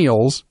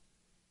millennials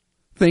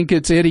think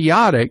it's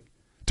idiotic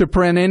to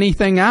print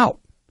anything out.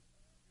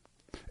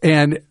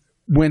 And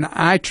when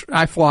I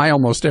fly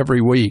almost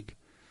every week,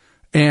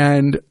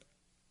 and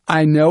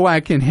I know I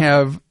can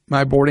have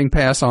my boarding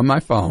pass on my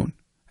phone,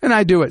 and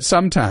I do it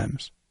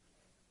sometimes.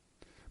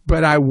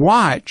 But I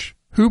watch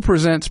who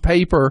presents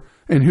paper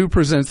and who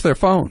presents their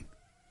phone.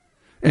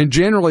 And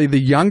generally, the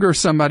younger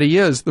somebody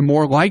is, the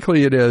more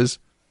likely it is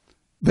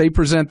they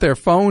present their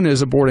phone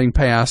as a boarding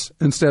pass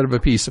instead of a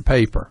piece of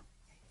paper.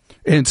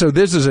 And so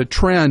this is a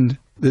trend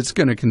that's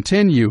going to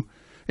continue.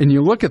 and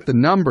you look at the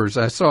numbers,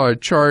 I saw a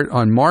chart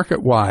on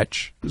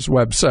MarketWatch's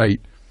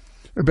website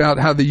about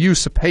how the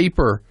use of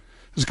paper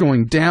is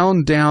going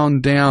down, down,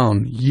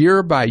 down,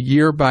 year by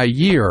year by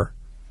year,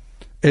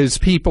 as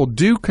people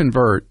do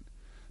convert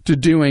to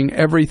doing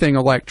everything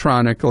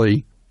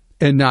electronically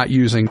and not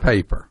using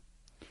paper.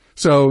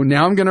 So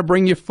now I'm going to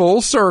bring you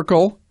full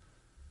circle.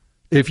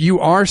 If you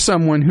are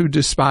someone who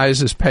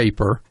despises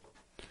paper,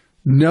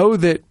 know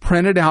that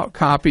printed out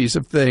copies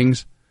of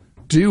things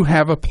do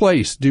have a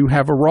place, do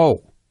have a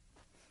role.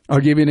 I'll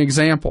give you an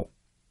example.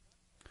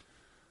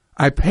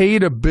 I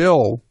paid a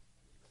bill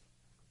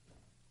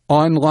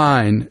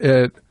online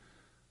at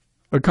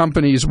a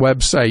company's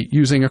website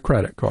using a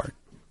credit card.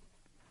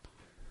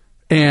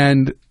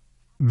 And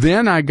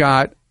then I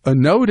got a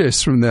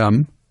notice from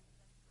them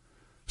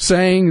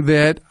saying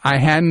that I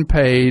hadn't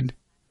paid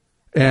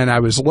and I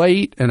was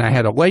late and I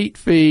had a late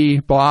fee,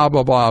 blah,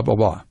 blah, blah, blah,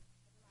 blah.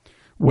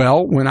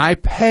 Well, when I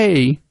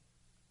pay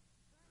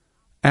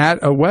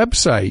at a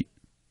website,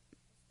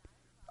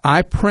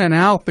 I print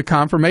out the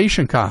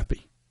confirmation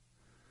copy.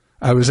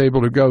 I was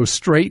able to go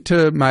straight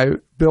to my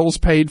bills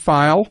paid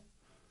file,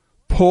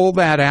 pull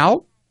that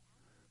out,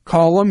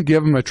 call them,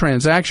 give them a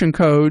transaction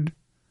code,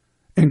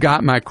 and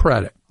got my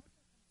credit,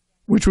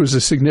 which was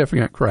a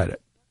significant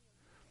credit.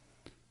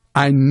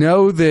 I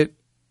know that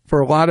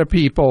for a lot of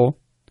people,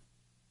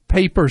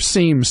 paper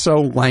seems so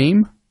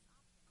lame,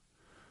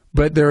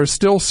 but there are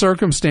still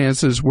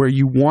circumstances where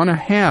you want to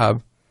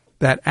have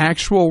that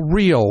actual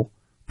real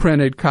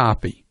printed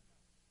copy.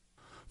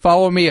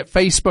 Follow me at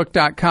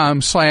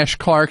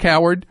facebook.com/Clark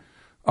Howard.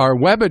 Our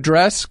web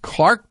address,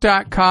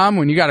 clark.com.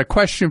 When you got a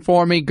question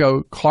for me,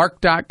 go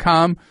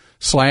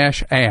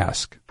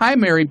clark.com/ask. Hi,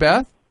 Mary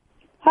Beth.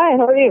 Hi,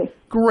 how are you?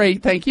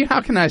 Great, thank you.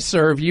 How can I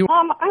serve you?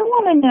 I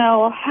want to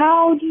know,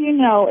 how do you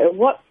know at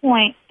what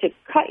point to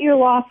cut your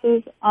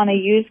losses on a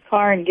used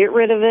car and get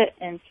rid of it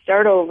and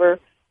start over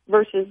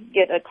versus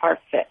get a car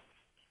fixed?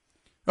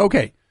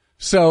 Okay,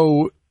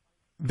 so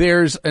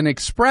there's an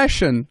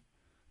expression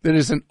that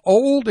is an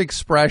old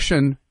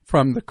expression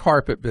from the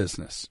carpet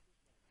business,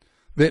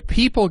 that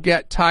people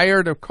get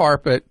tired of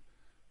carpet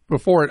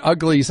before it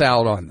uglies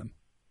out on them.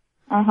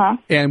 Uh-huh.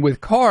 And with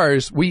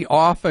cars, we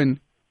often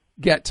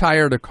get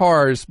tired of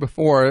cars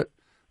before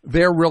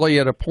they're really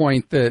at a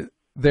point that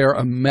they're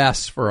a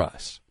mess for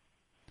us.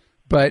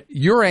 But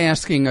you're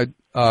asking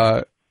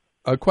a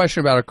question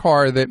about a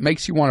car that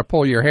makes you want to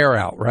pull your hair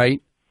out, right?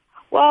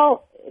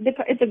 Well,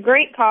 it's a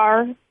great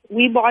car.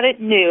 We bought it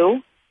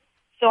new,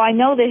 so I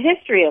know the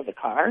history of the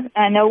car.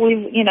 I know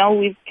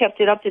we've kept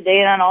it up to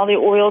date on all the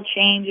oil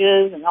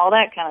changes and all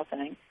that kind of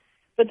thing.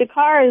 But the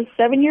car is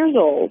 7 years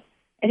old.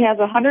 It has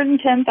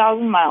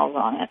 110,000 miles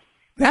on it.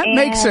 That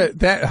makes it,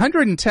 that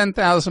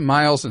 110,000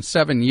 miles in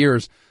 7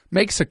 years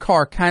makes a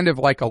car kind of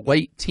like a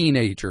late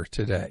teenager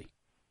today.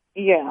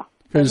 Yeah.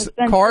 Because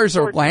cars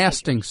are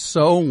lasting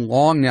so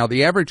long now.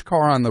 The average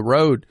car on the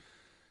road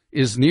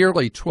is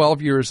nearly 12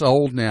 years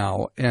old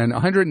now, and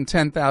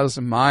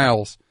 110,000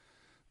 miles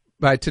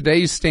by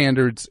today's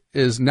standards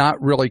is not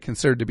really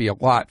considered to be a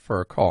lot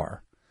for a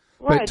car.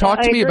 Right, but talk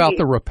to me agree. about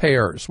the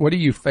repairs. What are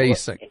you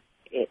facing?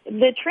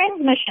 The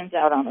transmission's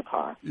out on the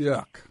car.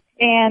 Yuck.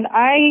 And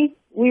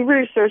we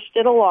researched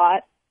it a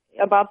lot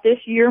about this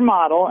year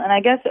model, and I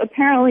guess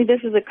apparently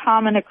this is a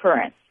common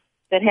occurrence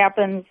that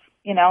happens,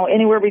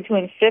 anywhere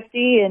between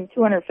 50 and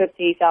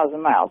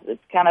 250,000 miles.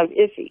 It's kind of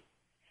iffy.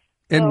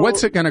 And so,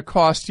 what's it going to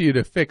cost you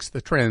to fix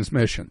the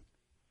transmission?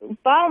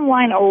 Bottom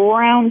line,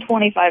 around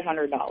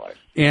 $2,500.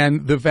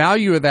 And the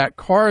value of that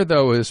car,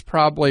 though, is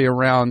probably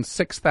around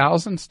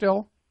 $6,000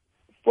 still?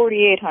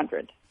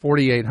 $4,800.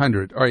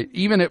 $4,800. All right,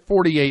 even at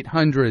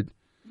 $4,800,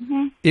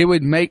 it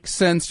would make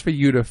sense for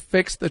you to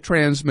fix the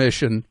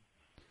transmission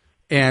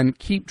and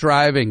keep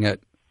driving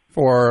it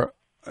for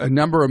a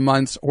number of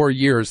months or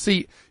years.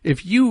 See,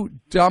 if you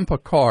dump a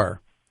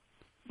car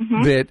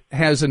that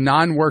has a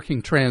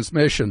non-working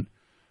transmission,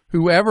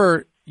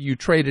 whoever you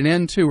trade it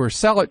into or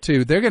sell it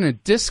to, they're going to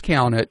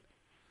discount it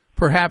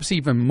perhaps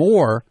even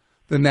more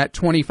than that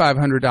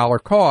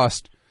 $2,500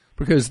 cost,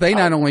 because they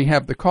not only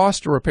have the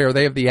cost to repair,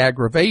 they have the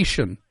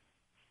aggravation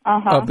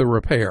of the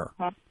repair.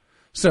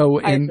 So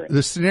in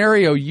the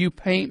scenario you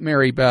paint,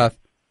 Mary Beth,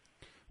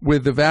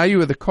 with the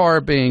value of the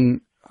car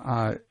being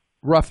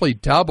roughly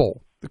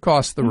double the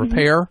cost of the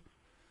repair,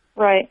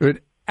 right, it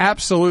would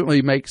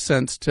absolutely make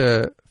sense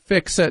to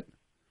fix it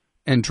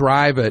and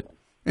drive it.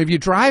 If you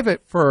drive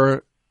it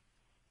for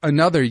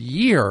another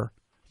year,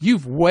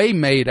 you've way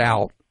made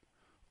out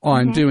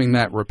on doing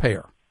that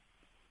repair.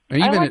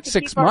 And even at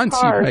 6 months,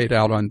 you paid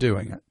out on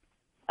doing it.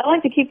 I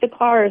like to keep the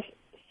cars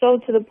so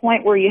to the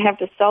point where you have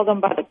to sell them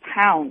by the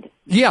pound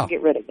to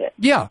get rid of it.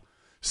 Yeah.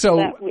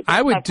 So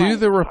I would do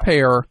the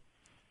repair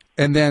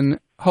and then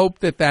hope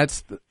that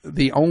that's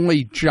the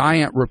only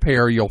giant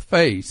repair you'll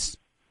face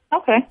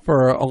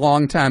for a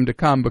long time to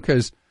come,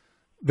 because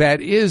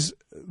that is,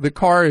 the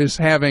car is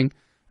having,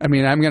 I'm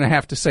going to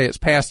have to say it's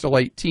past a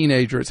late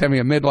teenager. It's having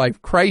a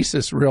midlife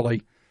crisis,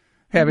 really,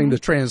 having the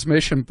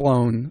transmission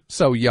blown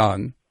so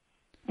young.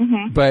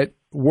 But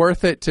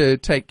worth it to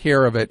take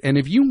care of it. And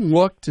if you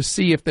look to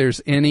see if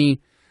there's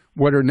any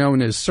what are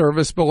known as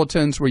service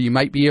bulletins where you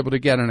might be able to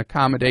get an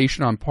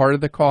accommodation on part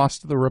of the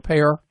cost of the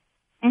repair.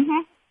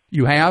 Mm-hmm.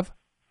 You have?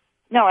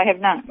 No, I have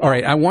not. All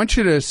right. I want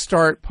you to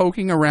start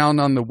poking around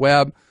on the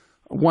web.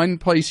 One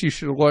place you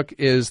should look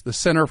is the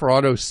Center for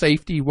Auto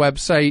Safety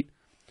website,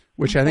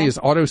 which I think is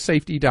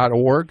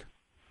autosafety.org,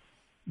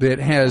 that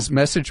has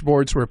message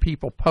boards where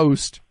people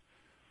post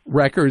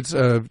records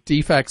of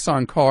defects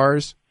on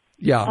cars.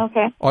 Yeah.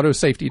 Okay.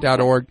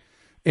 Autosafety.org.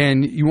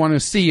 And you want to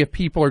see if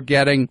people are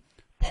getting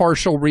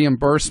partial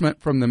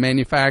reimbursement from the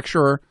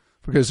manufacturer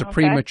because of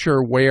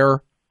premature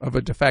wear of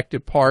a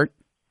defective part.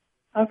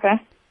 Okay.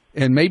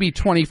 And maybe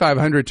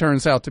 $2,500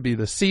 turns out to be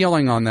the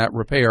ceiling on that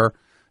repair,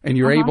 and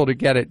you're able to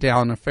get it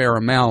down a fair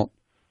amount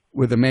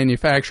with a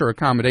manufacturer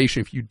accommodation.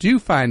 If you do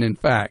find, in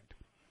fact,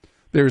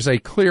 there's a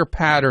clear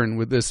pattern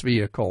with this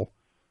vehicle,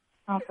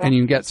 and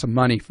you can get some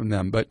money from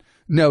them. But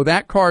no,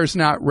 that car is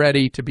not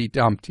ready to be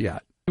dumped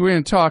yet. We're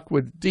going to talk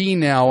with Dee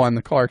now on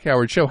the Clark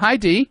Howard Show. Hi,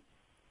 Dee.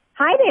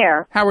 Hi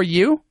there. How are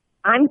you?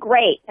 I'm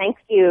great. Thank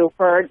you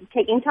for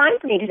taking time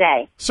for me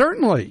today.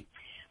 Certainly.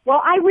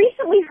 Well, I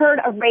recently heard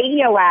a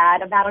radio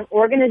ad about an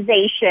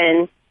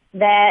organization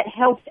that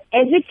helps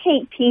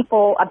educate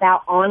people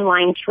about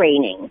online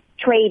trading,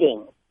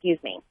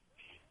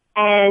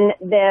 And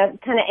the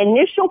kind of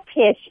initial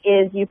pitch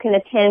is you can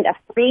attend a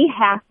free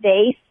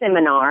half-day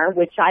seminar,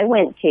 which I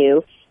went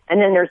to, and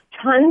then there's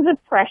tons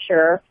of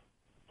pressure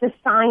to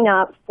sign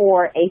up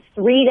for a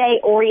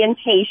 3-day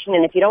orientation,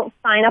 and if you don't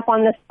sign up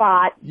on the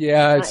spot,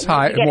 it's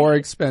more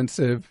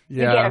expensive.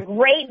 Yeah, you get a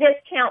great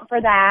discount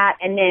for that.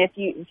 And then if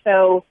you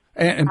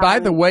and by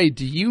the way,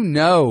 do you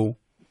know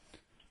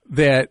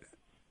that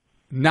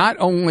not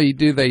only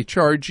do they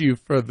charge you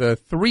for the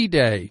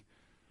 3-day,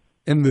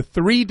 in the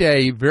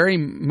 3-day, very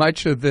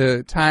much of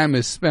the time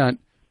is spent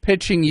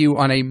pitching you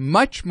on a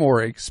much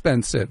more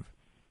expensive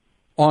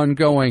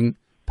ongoing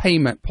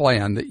payment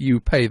plan that you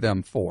pay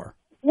them for.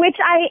 Which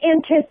I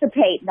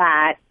anticipate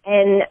that,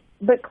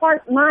 but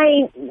Clark,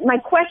 my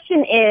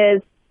question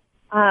is,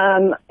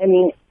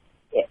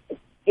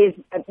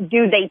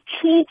 do they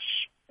teach?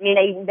 I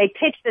mean, they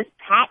pitch this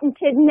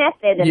patented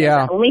method, and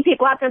they're the only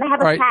people out there that have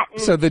a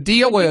patent. So the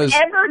deal is,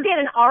 ever get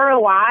an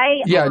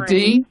ROI?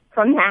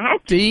 From that?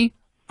 Dee,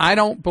 I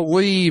don't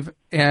believe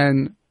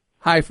in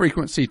high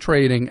frequency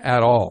trading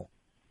at all.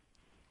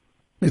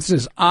 It's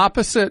as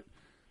opposite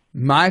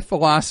my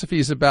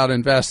philosophies about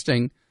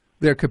investing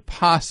there could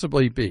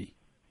possibly be.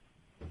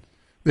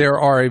 There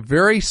are a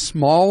very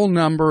small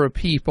number of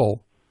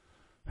people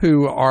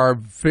who are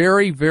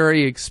very,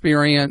 very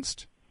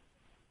experienced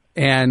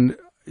and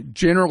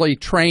generally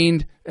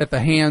trained at the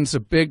hands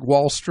of big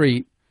Wall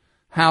Street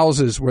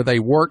houses where they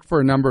worked for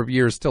a number of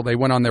years till they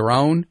went on their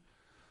own,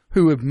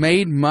 who have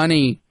made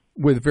money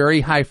with very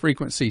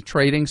high-frequency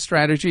trading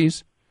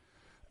strategies,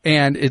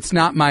 and it's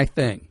not my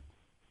thing.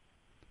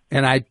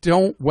 And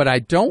what I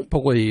don't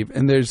believe,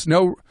 and this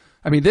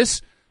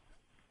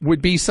would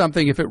be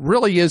something, if it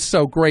really is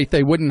so great,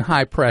 they wouldn't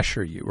high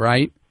pressure you,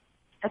 right?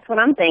 That's what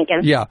I'm thinking.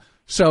 Yeah.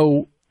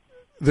 So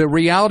the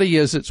reality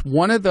is it's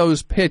one of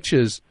those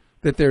pitches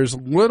that there's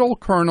little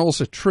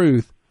kernels of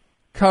truth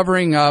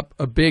covering up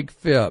a big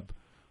fib,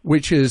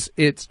 which is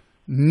it's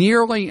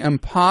nearly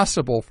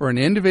impossible for an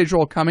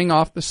individual coming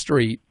off the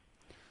street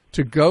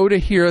to go to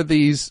hear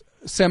these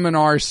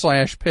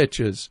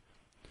seminars/pitches,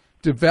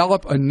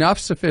 develop enough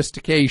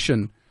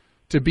sophistication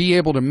to be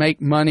able to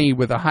make money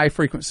with a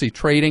high-frequency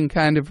trading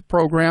kind of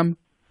program.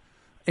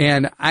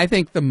 And I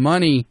think the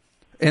money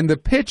and the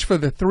pitch for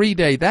the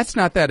 3-day, that's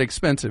not that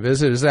expensive,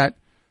 is it? Is that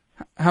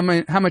how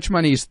much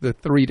money is the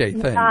 3-day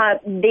thing?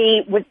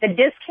 With the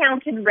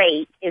discounted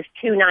rate is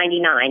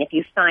 $299 if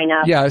you sign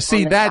up. Yeah,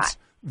 see, that's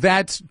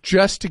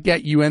just to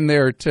get you in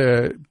there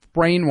to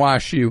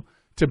brainwash you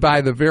to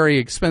buy the very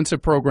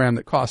expensive program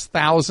that costs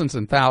thousands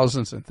and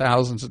thousands and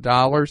thousands of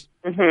dollars.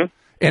 Mm-hmm.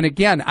 And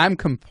again, I'm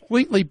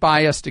completely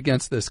biased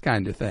against this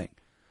kind of thing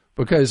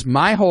because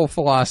my whole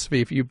philosophy,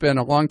 if you've been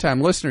a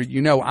long-time listener,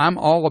 you know I'm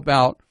all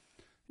about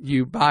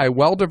you buy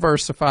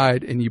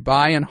well-diversified and you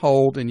buy and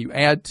hold and you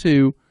add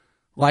to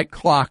like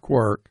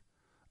clockwork.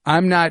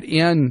 I'm not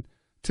into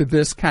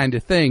this kind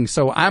of thing,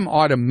 so I'm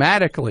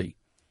automatically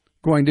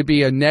going to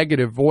be a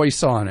negative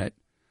voice on it.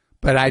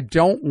 But I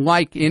don't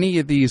like any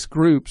of these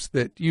groups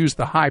that use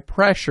the high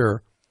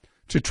pressure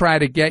to try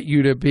to get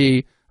you to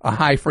be a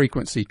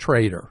high-frequency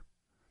trader.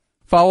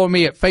 Follow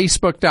me at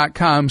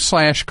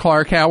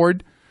facebook.com/Clark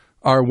Howard.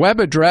 Our web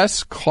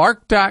address,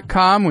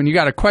 clark.com. When you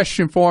got a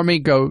question for me,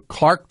 go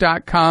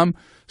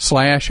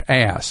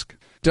clark.com/ask.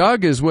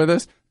 Doug is with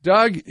us.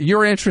 Doug,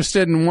 you're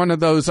interested in one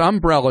of those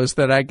umbrellas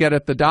that I get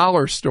at the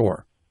dollar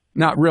store.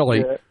 Not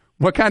really. Yeah.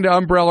 What kind of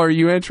umbrella are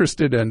you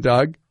interested in,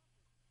 Doug?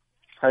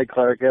 Hi,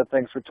 Clark. Yeah,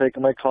 thanks for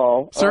taking my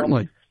call.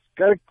 Certainly.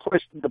 Got a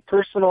question. The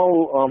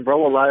personal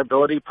umbrella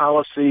liability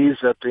policies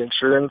that the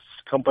insurance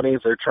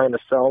companies are trying to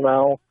sell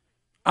now.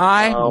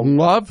 I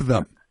love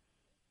them.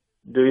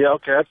 Do you?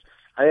 Okay.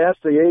 I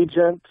asked the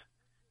agent,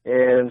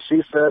 and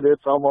she said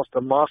it's almost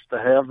a must to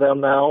have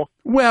them now.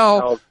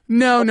 Well,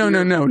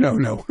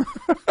 no.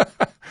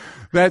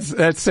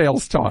 That's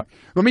sales talk.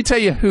 Let me tell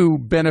you who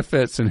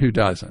benefits and who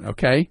doesn't,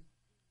 okay?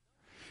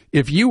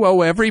 If you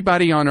owe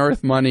everybody on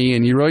earth money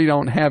and you really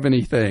don't have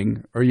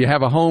anything, or you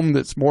have a home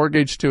that's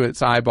mortgaged to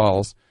its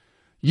eyeballs,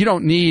 you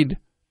don't need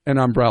an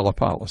umbrella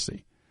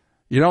policy.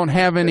 You don't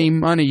have any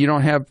money, you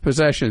don't have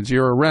possessions,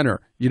 you're a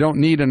renter, you don't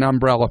need an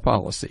umbrella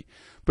policy.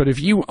 But if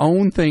you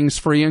own things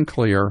free and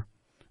clear,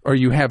 or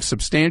you have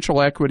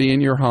substantial equity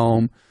in your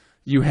home,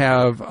 you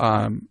have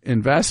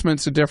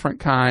investments of different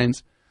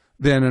kinds,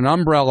 then an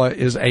umbrella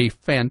is a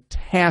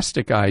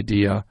fantastic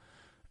idea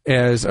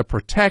as a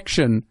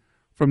protection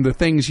from the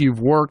things you've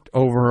worked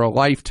over a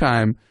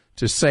lifetime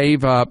to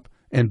save up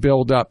and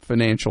build up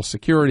financial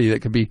security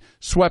that can be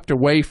swept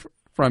away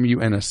from you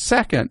in a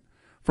second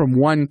from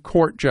one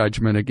court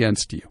judgment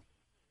against you.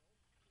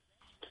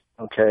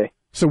 Okay.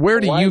 So where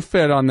do you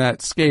fit on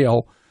that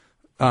scale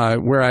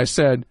where I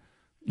said,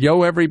 you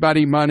owe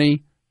everybody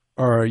money,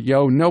 or you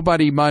owe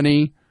nobody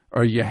money,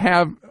 or you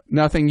have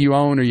nothing you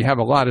own, or you have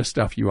a lot of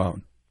stuff you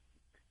own?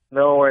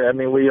 No, I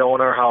mean, we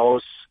own our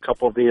house, a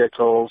couple of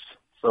vehicles,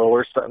 so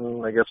we're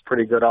starting, I guess,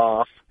 pretty good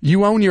off.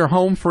 You own your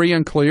home free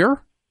and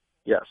clear?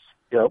 Yes.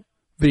 Yep.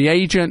 The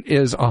agent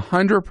is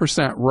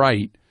 100%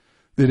 right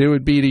that it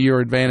would be to your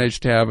advantage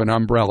to have an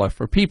umbrella.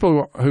 For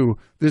people who,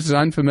 this is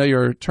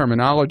unfamiliar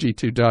terminology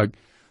to Doug,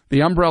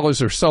 the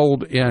umbrellas are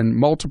sold in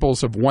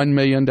multiples of $1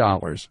 million,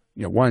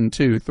 1,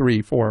 2,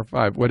 3, 4,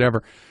 5,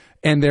 whatever,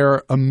 and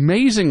they're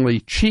amazingly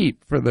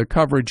cheap for the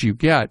coverage you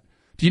get.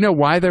 Do you know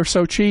why they're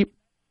so cheap?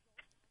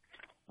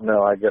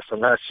 No, I guess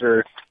I'm not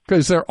sure.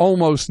 Because they're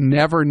almost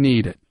never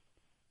needed.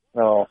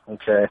 Oh,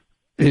 okay.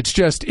 It's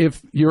just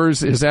if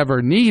yours is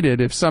ever needed,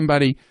 if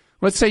somebody,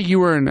 let's say you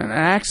were in an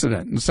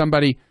accident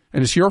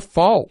and it's your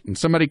fault and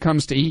somebody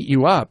comes to eat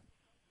you up,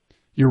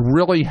 you're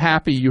really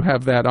happy you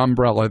have that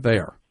umbrella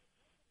there.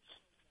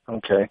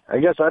 Okay. I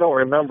guess I don't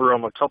remember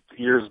them a couple of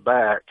years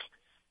back.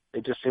 They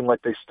just seem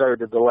like they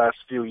started the last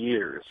few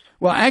years.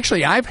 Well,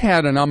 actually, I've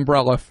had an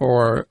umbrella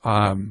for,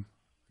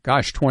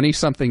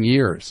 20-something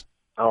years.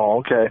 Oh,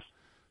 okay.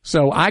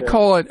 So I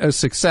call it a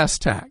success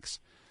tax.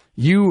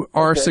 You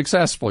are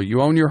successful.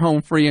 You own your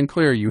home free and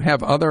clear. You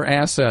have other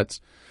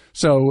assets.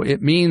 So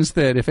it means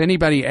that if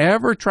anybody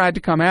ever tried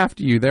to come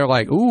after you, they're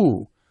like,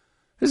 ooh,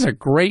 this is a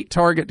great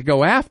target to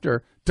go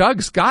after.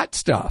 Doug's got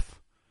stuff.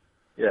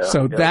 Yeah,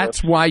 so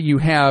that's why you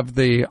have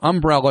the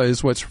umbrella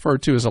is what's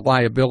referred to as a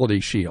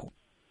liability shield.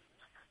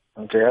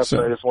 Okay,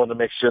 so I just wanted to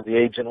make sure the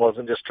agent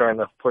wasn't just trying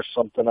to push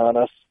something on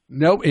us.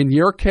 No, in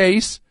your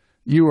case,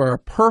 you are a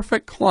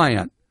perfect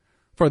client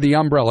for the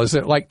umbrella. Is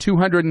it like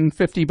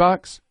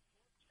 $250?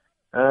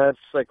 It's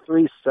like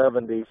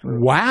 $370.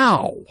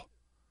 Wow.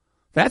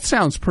 That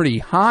sounds pretty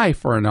high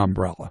for an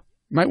umbrella.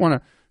 You might want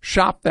to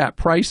shop that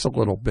price a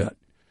little bit.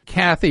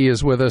 Kathy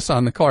is with us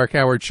on the Clank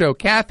Howard Show.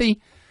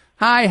 Kathy,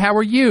 hi, how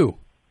are you?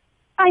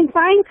 I'm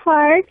fine,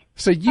 Clark.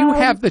 So you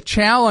have the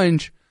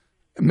challenge,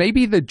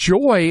 maybe the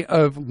joy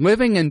of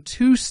living in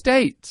 2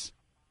 states.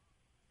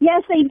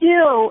 Yes, I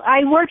do.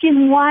 I work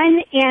in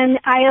one, and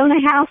I own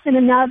a house in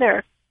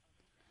another.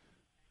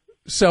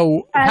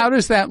 So how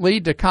does that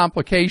lead to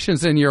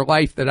complications in your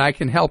life that I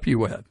can help you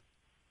with?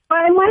 Well,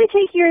 I want to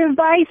take your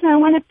advice, and I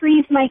want to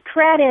freeze my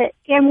credit.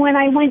 And when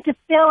I went to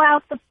fill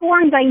out the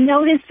forms, I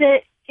noticed that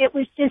it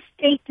was just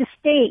state to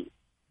state.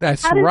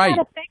 That's right. How does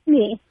that affect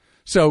me?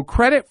 So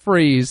credit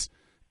freeze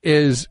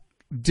is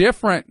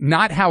different,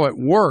 not how it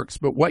works,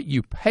 but what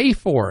you pay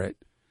for it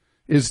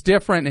is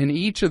different in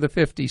each of the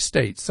 50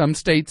 states. Some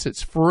states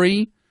it's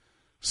free.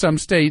 Some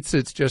states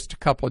it's just a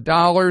couple of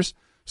dollars.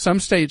 Some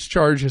states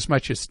charge as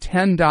much as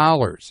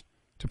 $10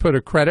 to put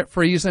a credit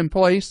freeze in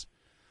place.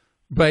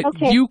 But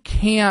you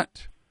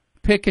can't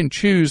pick and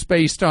choose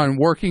based on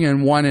working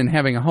in one and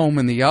having a home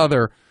in the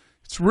other.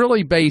 It's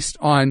really based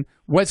on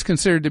what's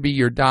considered to be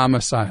your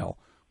domicile.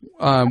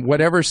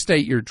 Whatever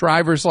state your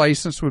driver's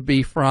license would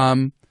be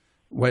from,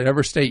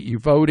 whatever state you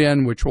vote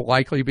in, which will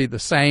likely be the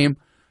same,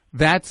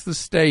 that's the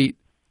state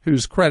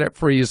whose credit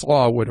freeze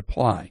law would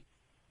apply.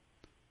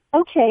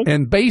 Okay.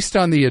 And based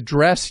on the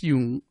address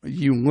you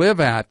live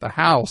at, the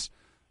house,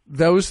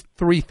 those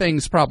 3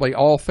 things probably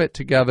all fit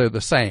together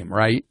the same,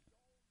 right?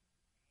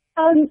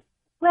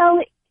 Well,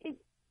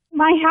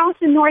 my house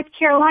in North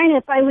Carolina,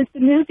 if I was to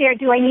move there,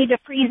 do I need to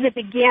freeze it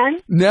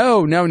again?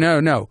 No.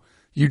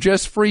 You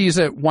just freeze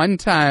it one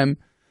time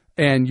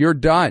and you're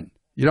done.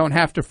 You don't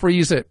have to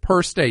freeze it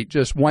per state,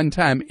 just one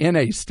time in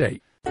a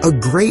state. A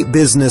great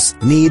business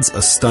needs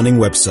a stunning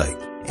website.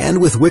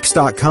 And with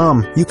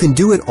Wix.com, you can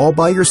do it all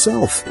by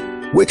yourself.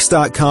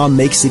 Wix.com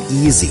makes it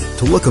easy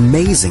to look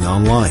amazing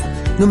online,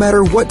 no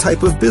matter what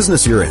type of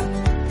business you're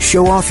in.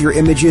 Show off your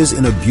images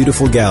in a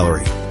beautiful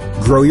gallery.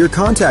 Grow your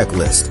contact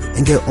list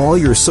and get all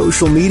your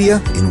social media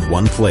in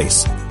one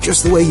place,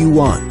 just the way you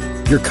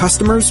want. Your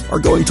customers are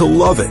going to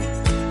love it.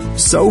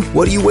 So,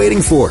 what are you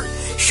waiting for?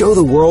 Show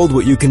the world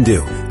what you can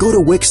do. Go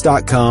to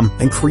Wix.com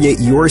and create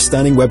your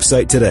stunning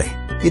website today.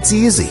 It's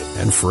easy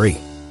and free.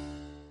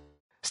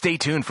 Stay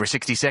tuned for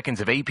 60 seconds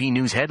of AP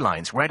News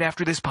headlines right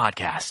after this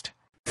podcast.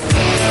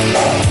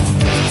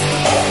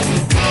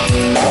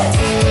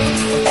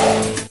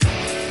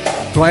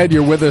 Glad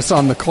you're with us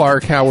on the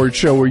Clank Howard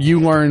Show, where you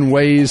learn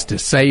ways to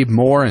save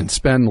more and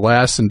spend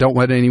less, and don't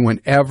let anyone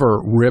ever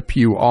rip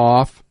you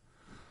off.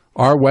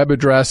 Our web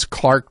address,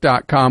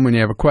 clark.com. When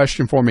you have a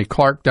question for me,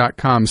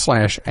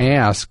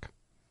 clark.com/ask.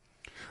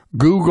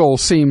 Google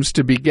seems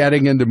to be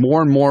getting into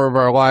more and more of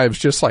our lives,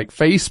 just like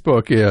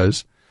Facebook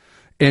is.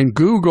 And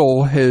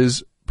Google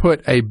has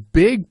put a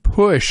big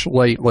push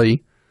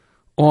lately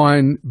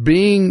on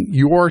being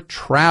your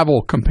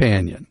travel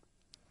companion.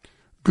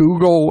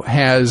 Google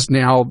has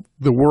now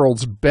the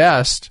world's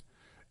best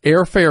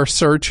airfare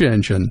search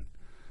engine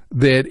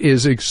that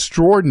is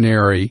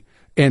extraordinary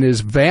and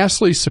is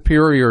vastly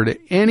superior to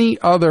any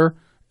other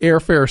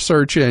airfare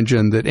search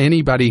engine that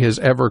anybody has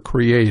ever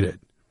created.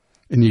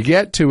 And you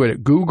get to it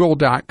at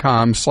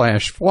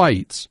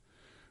google.com/flights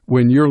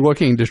when you're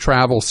looking to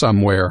travel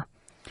somewhere.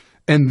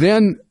 And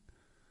then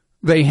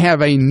they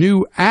have a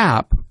new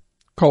app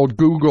called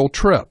Google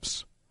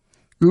Trips.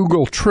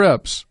 Google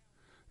Trips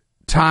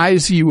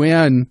ties you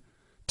in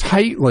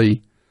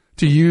tightly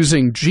to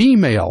using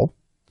Gmail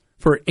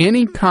for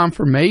any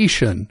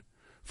confirmation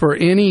for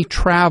any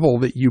travel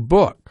that you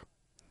book.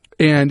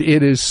 And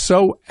it is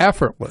so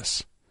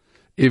effortless.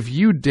 If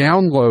you are a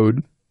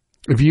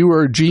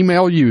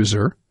Gmail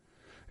user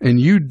and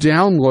you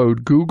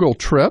download Google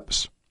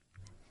Trips,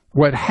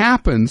 what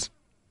happens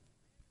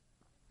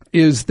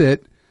is that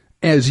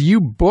as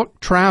you book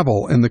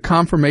travel and the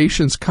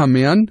confirmations come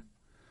in,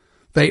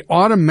 they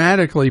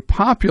automatically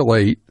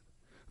populate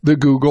the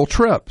Google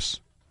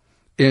Trips.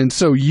 And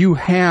so you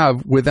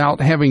have,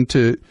 without having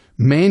to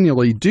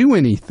manually do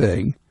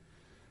anything,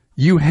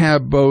 you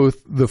have both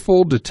the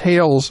full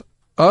details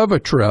of a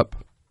trip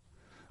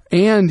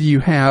and you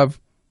have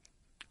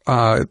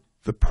the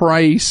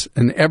price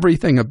and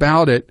everything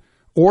about it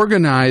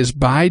organized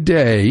by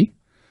day.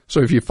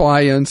 So if you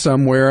fly in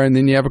somewhere and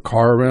then you have a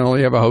car rental,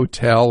 you have a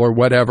hotel or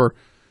whatever,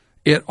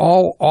 it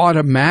all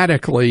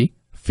automatically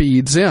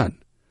feeds in.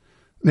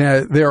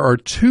 Now, there are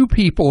two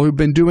people who've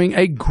been doing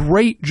a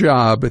great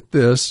job at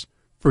this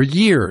for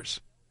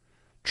years.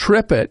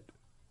 TripIt,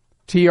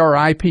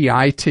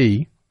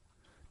 TRIPIT,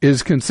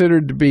 is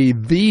considered to be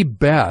the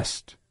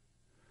best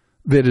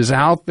that is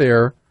out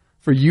there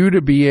for you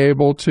to be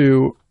able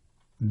to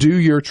do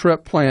your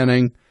trip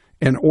planning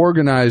and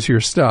organize your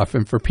stuff.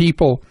 And for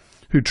people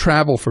who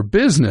travel for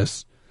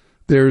business,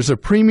 there's a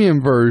premium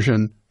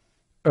version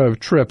of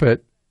TripIt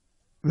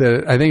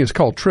that I think is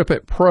called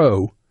TripIt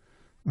Pro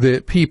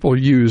that people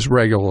use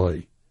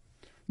regularly.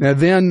 Now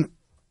then,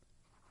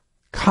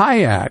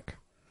 Kayak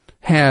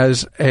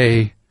has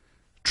a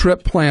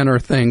trip planner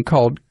thing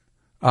called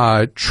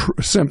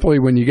simply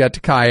when you get to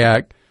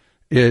Kayak,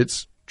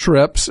 it's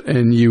trips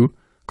and you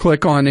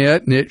click on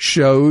it and it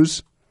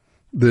shows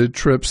the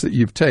trips that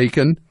you've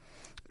taken.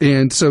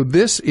 And so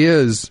this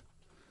is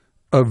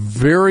a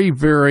very,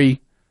 very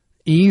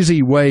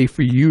easy way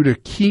for you to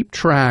keep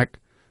track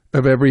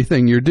of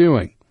everything you're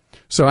doing.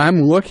 So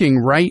I'm looking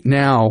right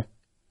now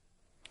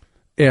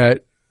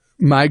at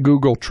my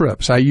Google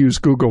Trips. I use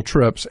Google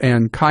Trips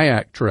and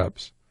Kayak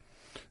Trips.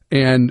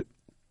 And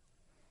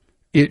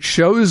it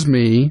shows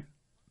me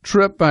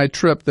trip by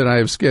trip that I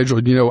have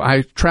scheduled. You know,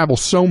 I travel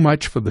so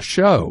much for the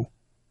show.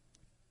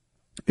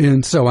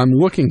 And so I'm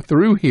looking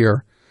through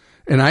here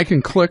and I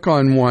can click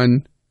on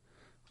one.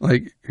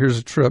 Like, here's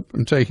a trip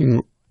I'm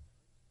taking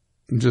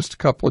in just a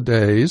couple of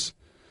days.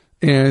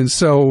 And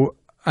so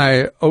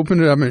I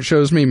open it up and it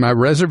shows me my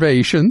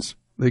reservations,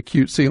 the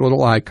cutesy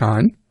little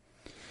icon.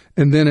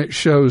 And then it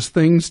shows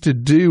things to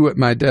do at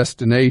my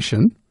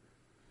destination.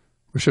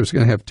 Wish I was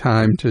going to have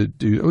time to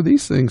do. Oh,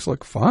 these things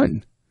look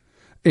fun.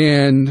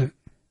 And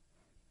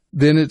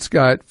then it's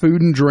got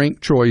food and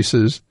drink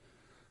choices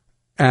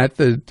at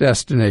the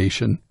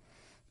destination.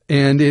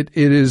 And it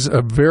is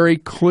a very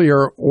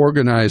clear,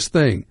 organized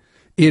thing.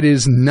 It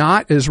is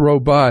not as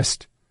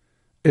robust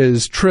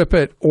as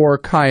TripIt or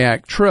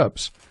Kayak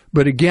Trips.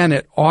 But again,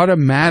 it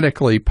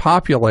automatically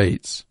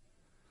populates.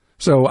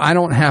 So I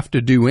don't have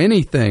to do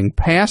anything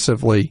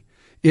passively.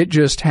 It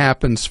just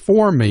happens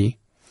for me.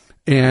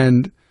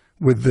 And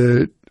with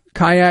the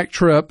Kayak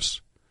Trips,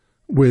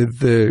 with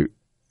the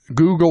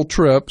Google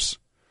Trips,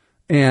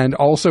 and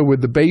also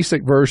with the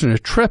basic version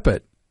of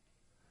TripIt,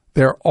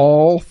 they're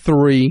all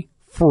three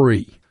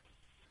free.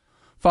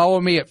 Follow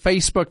me at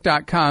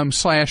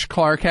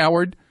facebook.com/Clank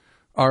Howard.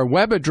 Our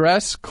web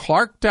address,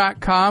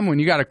 clark.com. When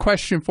you got a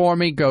question for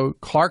me, go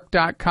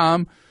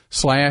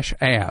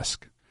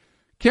clark.com/ask.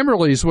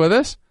 Kimberly's with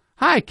us.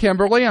 Hi,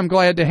 Kimberly. I'm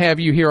glad to have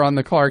you here on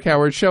the Clank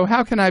Howard Show.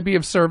 How can I be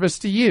of service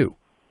to you?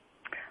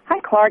 Hi,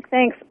 Clark.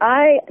 Thanks.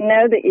 I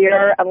know that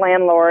you're a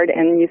landlord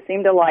and you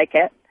seem to like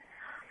it.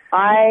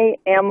 I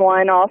am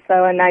one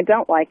also, and I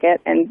don't like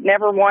it and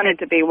never wanted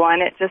to be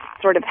one. It just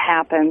sort of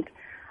happened.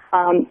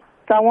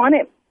 So I want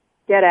to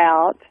get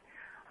out.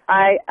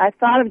 I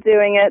thought of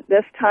doing it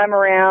this time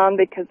around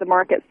because the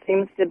market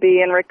seems to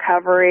be in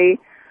recovery,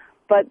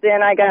 but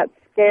then I got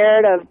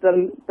scared of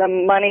the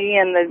money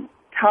and the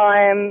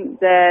time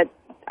that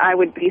I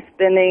would be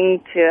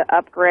spending to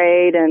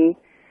upgrade and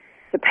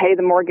to pay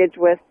the mortgage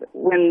with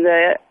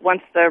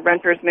once the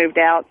renters moved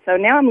out. So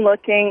now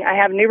I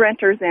have new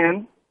renters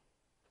in.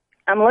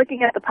 I'm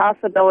looking at the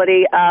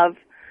possibility of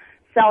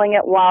selling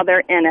it while they're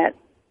in it.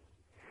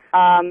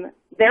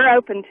 They're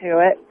open to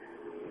it.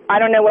 I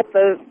don't know what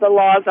the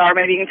laws are.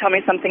 Maybe you can tell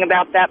me something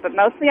about that. But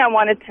mostly, I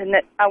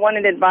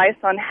wanted advice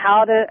on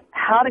how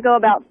to go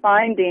about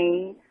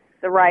finding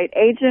the right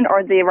agent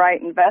or the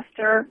right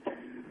investor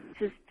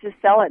to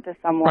sell it to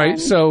someone. Right.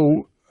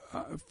 So,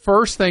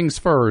 first things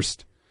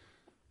first.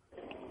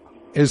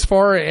 As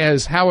far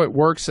as how it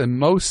works in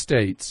most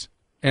states,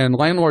 and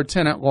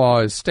landlord-tenant law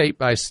is state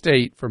by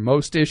state for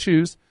most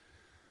issues,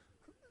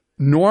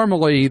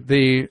 normally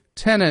the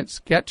tenants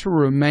get to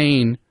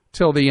remain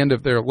till the end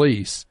of their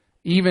lease,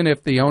 even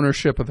if the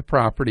ownership of the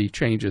property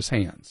changes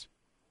hands.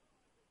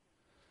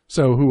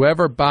 So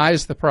whoever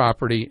buys the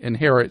property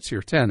inherits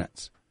your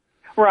tenants.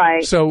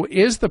 Right. So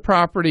is the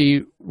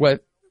property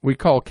what we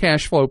call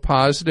cash flow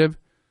positive?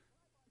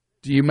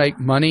 Do you make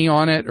money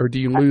on it, or do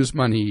you lose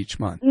money each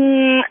month?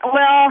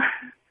 Well,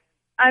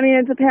 I mean,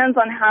 it depends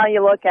on how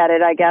you look at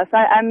it, I guess.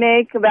 I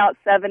make about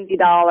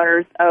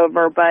 $70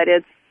 over, but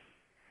it's,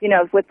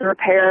 with the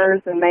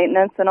repairs and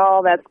maintenance and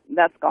all,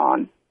 that's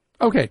gone.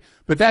 Okay,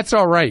 but that's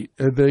all right.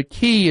 The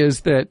key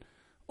is that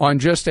on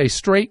just a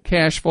straight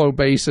cash flow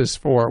basis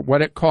for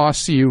what it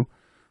costs you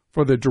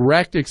for the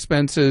direct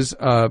expenses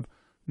of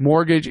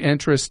mortgage,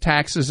 interest,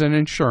 taxes, and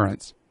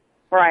insurance.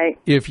 Right.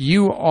 If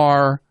you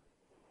are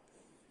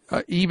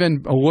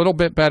even a little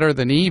bit better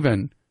than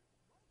even,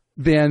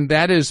 then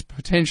that is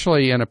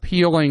potentially an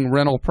appealing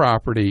rental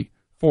property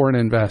for an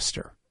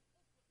investor.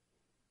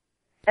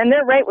 And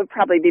their rate would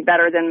probably be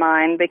better than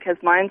mine because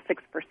mine's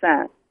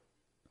 6%.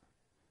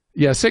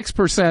 Yeah,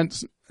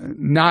 6%,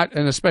 not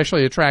an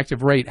especially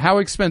attractive rate. How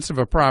expensive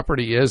a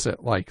property is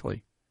it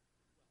likely?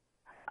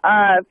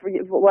 For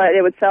what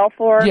it would sell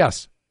for?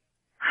 Yes.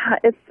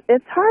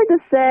 It's hard to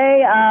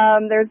say.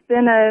 There's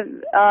been a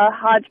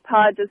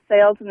hodgepodge of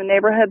sales in the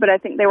neighborhood, but I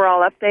think they were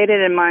all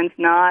updated and mine's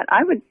not.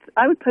 I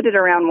would put it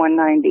around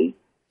 190.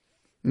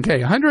 Okay,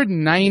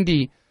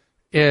 190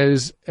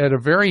 is at a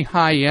very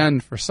high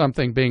end for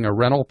something being a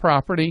rental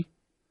property.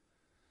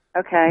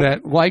 Okay.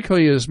 That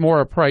likely is more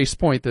a price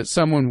point that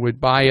someone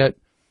would buy it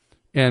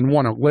and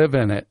want to live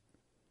in it.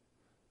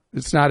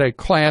 It's not a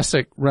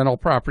classic rental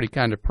property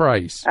kind of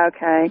price.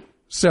 Okay.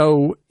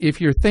 So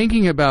if you're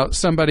thinking about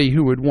somebody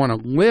who would want to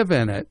live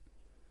in it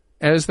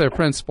as their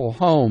principal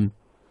home,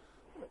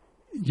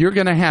 you're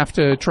going to have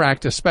to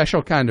attract a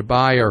special kind of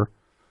buyer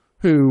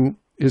who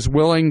is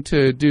willing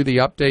to do the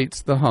updates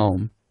to the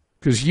home,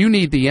 because you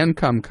need the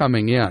income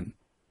coming in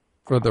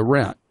for the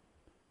rent.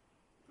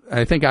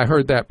 I think I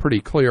heard that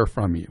pretty clear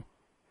from you.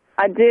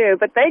 I do,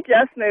 but they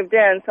just moved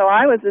in, so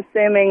I was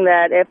assuming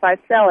that if I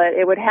sell it,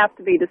 it would have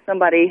to be to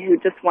somebody who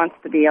just wants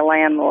to be a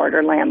landlord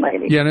or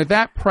landlady. Yeah, and at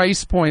that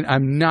price point,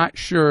 I'm not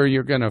sure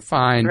you're going to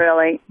find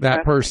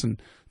that person.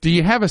 Do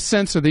you have a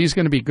sense, are these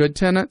going to be good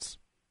tenants?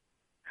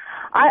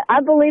 I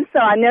believe so.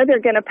 I know they're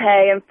going to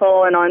pay in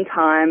full and on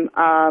time.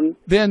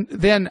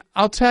 Then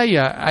I'll tell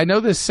you, I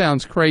know this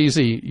sounds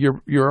crazy.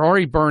 You're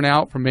already burnt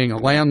out from being a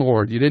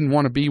landlord. You didn't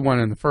want to be one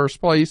in the first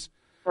place.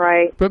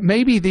 Right. But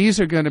maybe these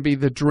are going to be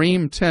the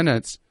dream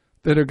tenants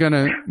that are going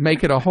to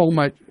make it a whole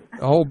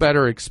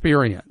better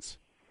experience.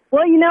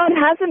 Well, it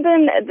hasn't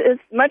been as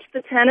much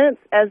the tenants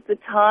as the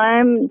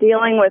time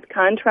dealing with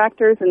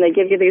contractors, and they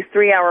give you these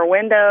 3-hour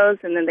windows,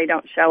 and then they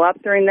don't show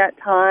up during that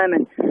time.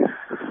 And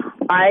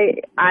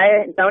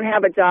I don't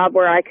have a job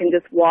where I can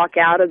just walk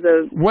out of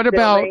the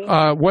building.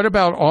 What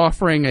about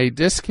offering a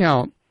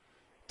discount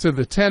to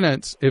the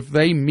tenants if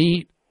they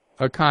meet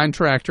a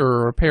contractor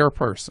or a repair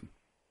person?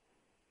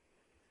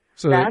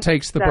 So that it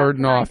takes the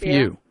burden off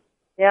you.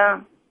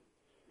 Yeah.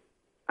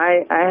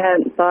 I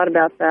hadn't thought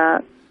about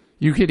that.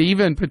 You could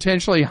even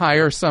potentially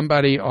hire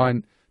somebody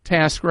on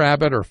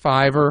TaskRabbit or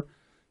Fiverr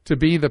to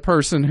be the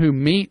person who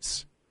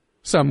meets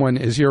someone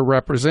as your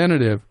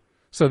representative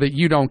so that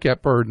you don't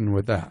get burdened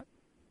with that.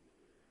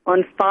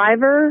 On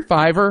Fiverr?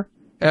 Fiverr,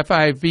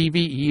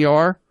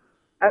 F-I-V-V-E-R.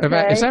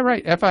 Okay. Is that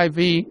right?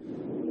 F-I-V-E-R-R?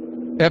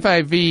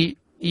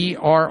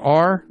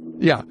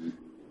 Yeah.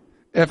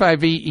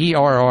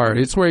 F-I-V-E-R-R.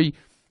 It's where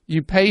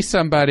you pay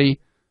somebody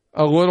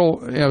a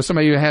little,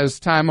 somebody who has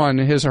time on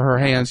his or her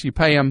hands, you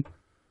pay them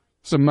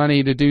some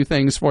money to do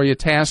things for you.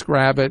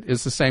 TaskRabbit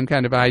is the same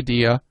kind of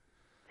idea.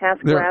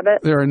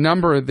 TaskRabbit? There are a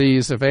number of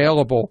these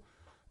available.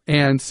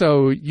 And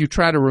so you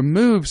try to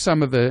remove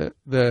some of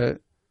the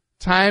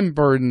time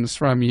burdens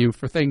from you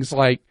for things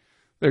like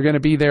they're going to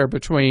be there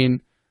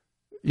between,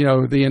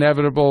 the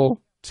inevitable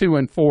 2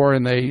 and 4,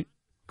 and they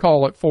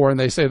call at 4 and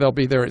they say they'll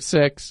be there at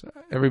 6.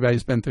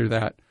 Everybody's been through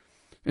that.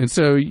 And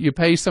so you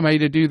pay somebody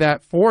to do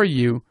that for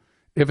you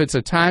if it's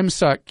a time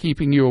suck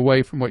keeping you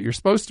away from what you're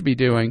supposed to be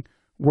doing,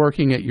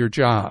 working at your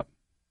job.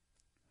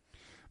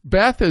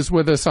 Beth is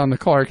with us on the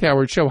Clark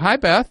Howard Show. Hi,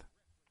 Beth.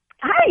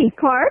 Hi,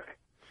 Clark.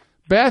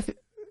 Beth,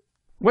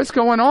 what's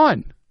going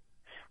on?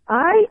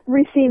 I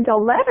received a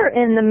letter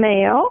in the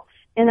mail,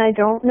 and I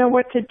don't know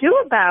what to do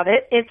about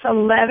it. It's a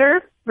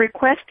letter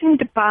requesting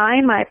to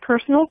buy my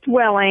personal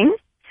dwelling,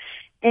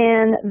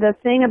 and the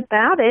thing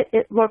about it,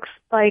 it looks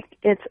like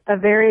it's a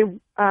very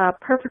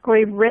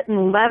perfectly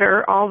written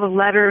letter. All the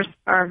letters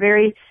are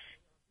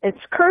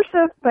it's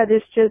cursive, but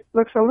it just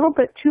looks a little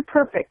bit too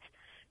perfect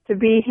to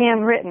be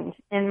handwritten,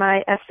 in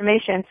my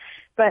estimation.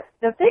 But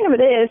the thing of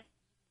it is,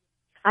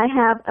 I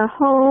have a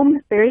home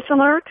very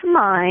similar to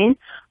mine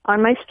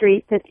on my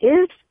street that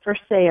is for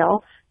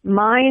sale.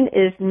 Mine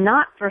is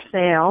not for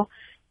sale.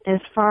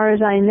 As far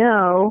as I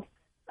know,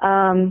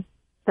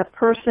 the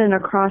person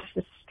across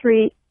the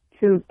street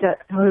who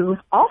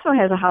also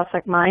has a house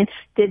like mine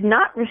did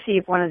not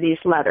receive one of these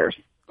letters.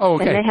 Oh,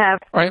 okay. And they have.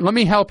 All right, let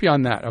me help you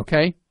on that,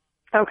 okay?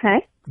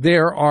 Okay.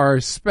 There are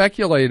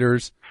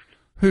speculators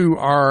who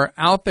are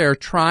out there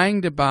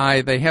trying to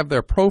buy. They have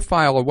their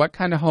profile of what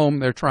kind of home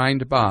they're trying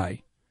to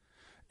buy.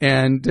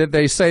 And did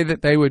they say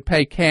that they would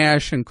pay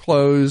cash and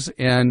close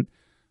in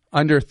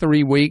under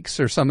 3 weeks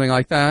or something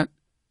like that?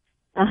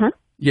 Uh-huh.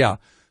 Yeah.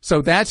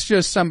 So that's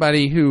just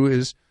somebody who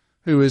is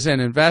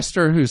an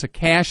investor, who's a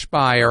cash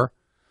buyer,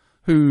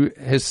 who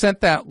has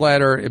sent that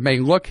letter. It may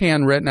look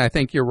handwritten. I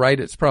think you're right.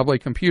 It's probably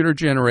computer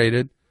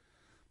generated.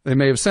 They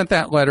may have sent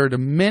that letter to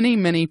many,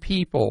 many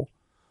people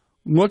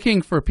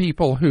looking for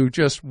people who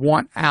just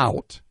want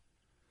out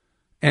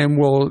and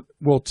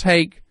will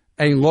take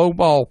a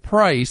lowball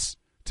price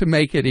to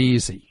make it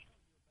easy.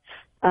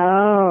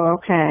 Oh,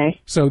 okay.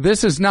 So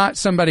this is not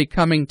somebody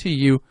coming to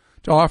you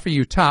to offer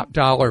you top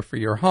dollar for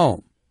your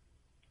home.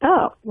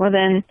 Oh, well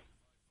then,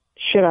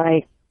 should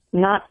I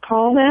not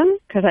call them?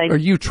 Are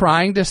you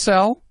trying to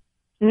sell?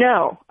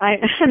 No, I'm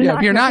not.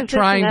 If you're not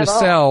trying to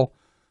sell,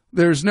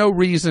 there's no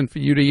reason for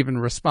you to even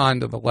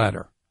respond to the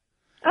letter.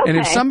 Okay. And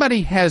if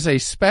somebody has a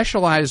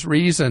specialized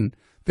reason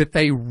that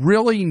they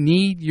really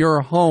need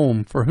your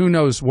home for who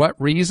knows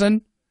what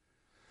reason,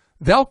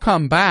 they'll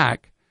come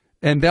back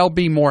and they'll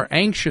be more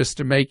anxious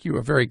to make you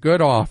a very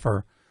good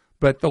offer.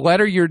 But the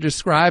letter you're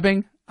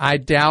describing, I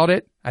doubt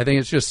it. I think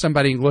it's just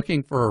somebody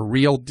looking for a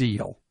real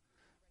deal.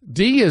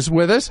 Dee is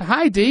with us.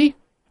 Hi, Dee.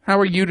 How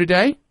are you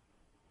today?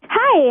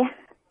 Hi.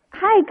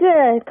 Hi,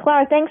 good.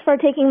 Clark, thanks for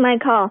taking my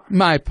call.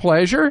 My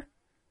pleasure.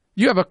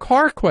 You have a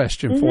car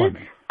question for me.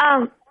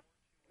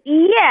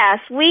 Yes,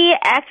 we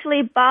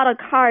actually bought a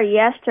car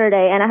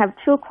yesterday, and I have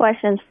two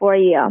questions for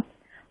you.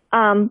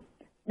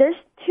 There's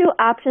two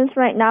options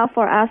right now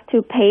for us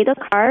to pay the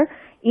car.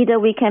 Either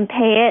we can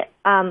pay it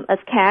as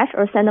cash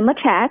or send them a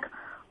check,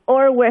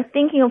 or we're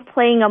thinking of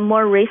playing a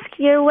more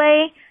riskier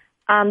way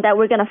that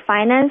we're going to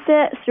finance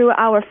it through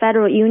our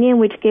federal union,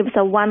 which gives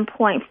a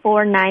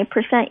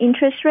 1.49%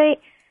 interest rate.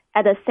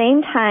 At the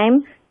same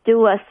time,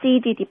 do a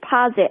CD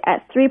deposit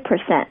at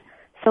 3%.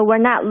 So we're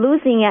not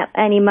losing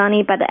any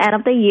money by the end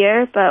of the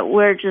year, but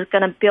we're just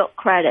going to build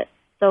credit.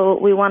 So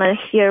we want to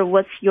hear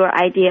what's your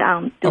idea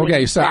on doing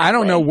Okay, so that I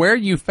don't way. know where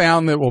you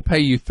found that will pay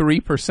you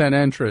 3%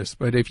 interest,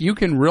 but if you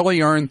can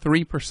really earn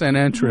 3%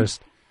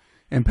 interest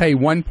and pay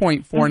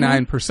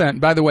 1.49%,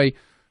 by the way,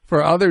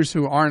 for others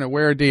who aren't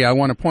aware, Dee, I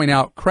want to point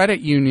out credit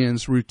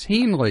unions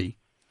routinely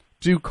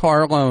do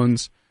car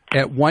loans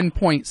at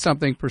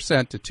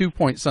 1-point-something% to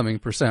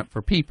 2-point-something%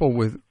 for people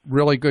with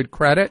really good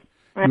credit.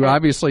 Right. You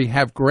obviously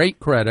have great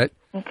credit.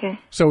 Okay.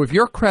 So if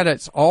your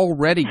credit's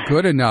already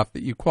good enough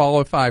that you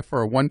qualify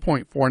for a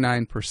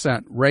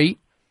 1.49% rate,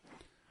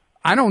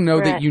 I don't know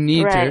that you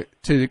need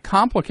to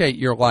complicate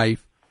your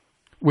life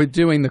with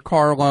doing the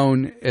car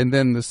loan and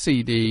then the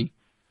CD.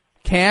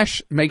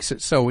 Cash makes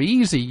it so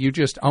easy. You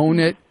just own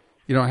it.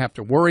 You don't have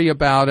to worry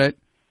about it.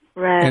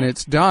 Right. And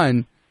it's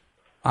done.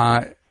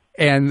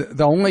 And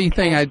the only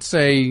thing I'd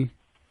say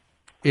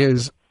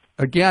is,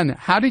 again,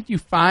 how did you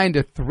find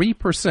a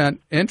 3%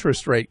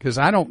 interest rate? Because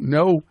I don't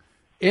know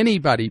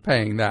anybody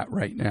paying that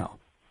right now.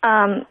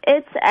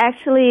 It's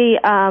actually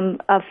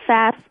a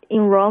fast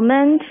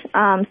enrollment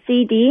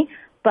CD,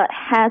 but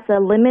has a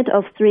limit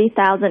of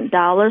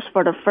 $3,000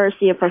 for the first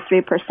year for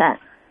 3%.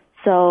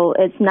 So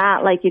it's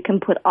not like you can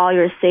put all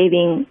your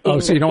saving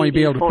in so you'd only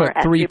be able to put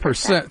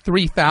 3%.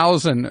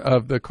 3,000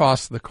 of the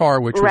cost of the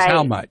car, which was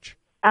how much?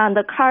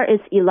 The car is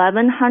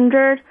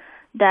 $1,100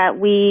 that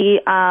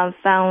we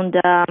found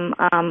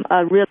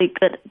a really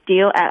good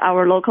deal at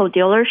our local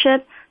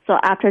dealership. So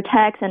after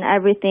tax and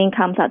everything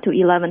comes out to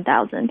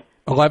 $11,000.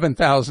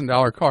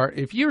 $11,000 car.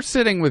 If you're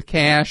sitting with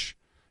cash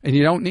and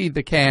you don't need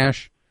the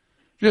cash,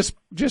 just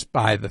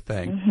buy the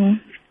thing.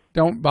 Mm-hmm.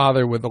 Don't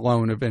bother with a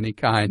loan of any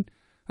kind.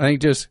 I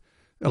think just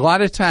a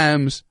lot of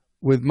times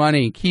with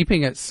money,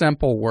 keeping it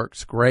simple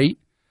works great,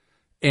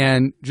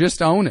 and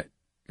just own it.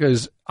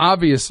 Because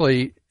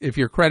obviously, if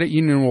your credit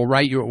union will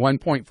write you at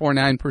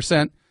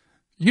 1.49%,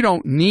 you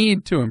don't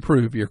need to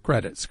improve your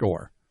credit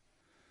score.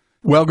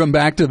 Welcome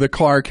back to the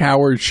Clank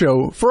Howard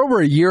Show. For over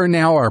a year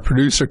now, our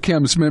producer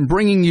Kim's been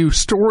bringing you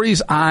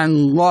stories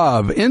on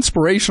love,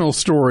 inspirational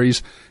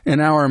stories in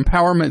our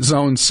Empowerment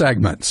Zone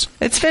segments.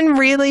 It's been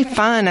really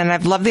fun, and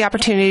I've loved the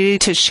opportunity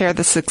to share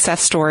the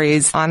success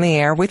stories on the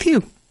air with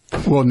you.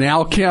 Well,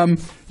 now, Kim,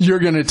 you're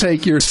going to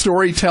take your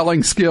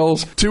storytelling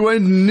skills to a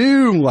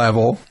new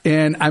level.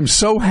 And I'm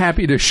so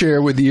happy to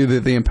share with you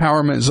that the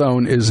Empowerment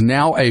Zone is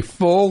now a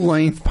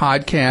full-length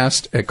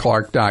podcast at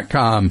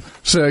Clark.com.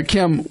 So,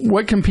 Kim,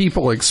 what can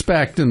people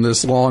expect in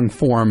this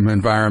long-form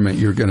environment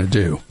you're going to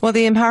do? Well,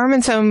 the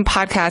Empowerment Zone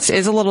podcast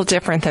is a little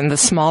different than the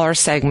smaller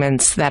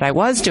segments that I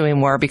was doing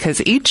more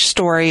because each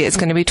story is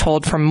going to be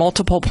told from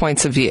multiple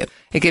points of view.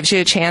 It gives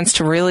you a chance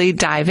to really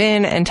dive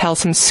in and tell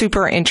some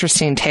super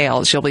interesting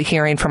tales. You'll be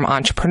hearing from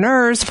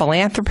entrepreneurs,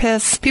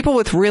 philanthropists, people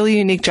with really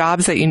unique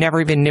jobs that you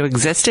never even knew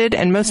existed.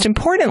 And most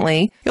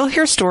importantly, you'll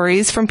hear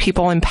stories from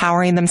people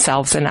empowering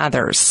themselves and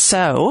others.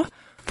 So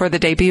for the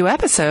debut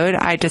episode,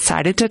 I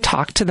decided to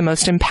talk to the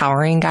most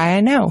empowering guy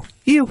I know,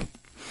 you.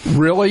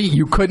 Really?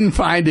 You couldn't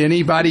find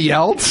anybody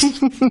else?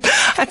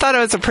 I thought it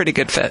was a pretty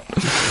good fit.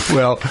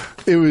 Well,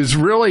 it was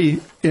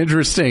really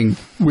interesting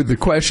with the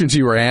questions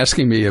you were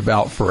asking me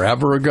about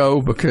forever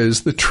ago,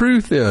 because the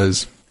truth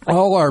is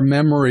all our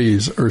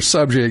memories are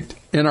subject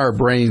in our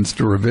brains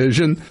to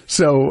revision.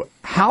 So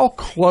how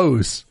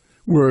close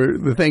were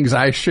the things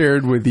I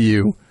shared with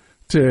you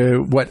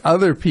to what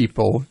other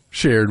people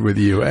shared with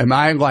you? Am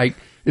I like...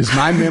 Is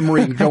my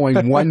memory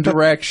going one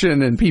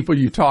direction and people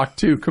you talk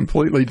to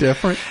completely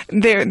different?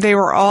 They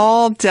were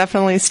all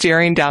definitely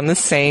steering down the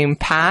same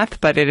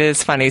path, but it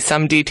is funny.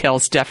 Some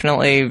details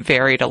definitely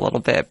varied a little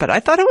bit. But I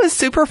thought it was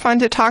super fun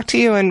to talk to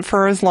you. And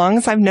for as long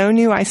as I've known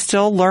you, I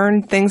still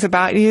learned things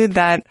about you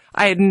that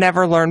I had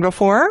never learned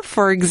before.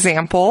 For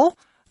example,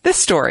 this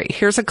story.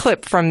 Here's a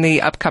clip from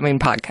the upcoming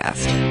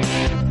podcast.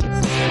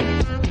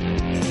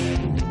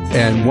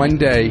 And one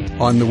day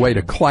on the way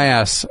to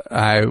class,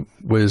 I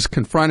was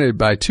confronted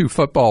by two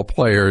football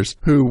players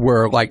who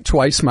were like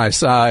twice my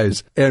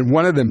size. And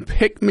one of them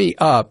picked me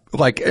up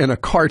like in a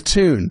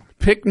cartoon,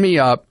 picked me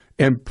up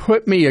and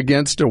put me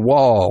against a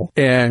wall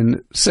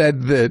and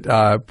said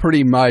that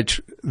pretty much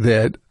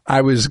that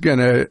I was going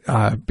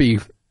to be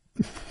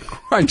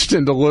crunched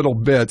into little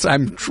bits.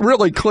 I'm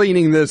really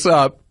cleaning this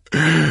up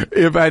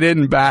if I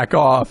didn't back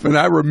off. And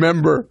I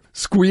remember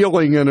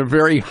squealing in a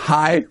very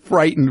high,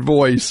 frightened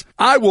voice,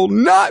 "I will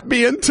not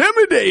be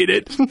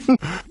intimidated."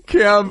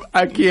 Kim,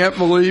 I can't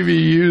believe you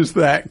used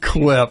that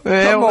clip.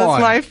 It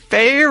was my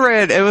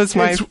favorite. It was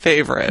my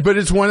favorite. But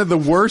it's one of the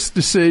worst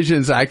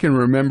decisions I can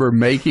remember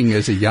making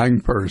as a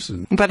young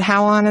person. But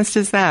how honest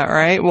is that,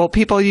 right? Well,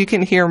 people, you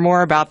can hear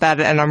more about that,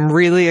 and I'm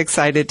really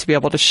excited to be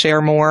able to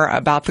share more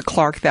about the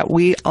Clark that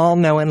we all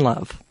know and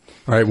love.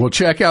 All right, well,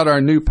 check out our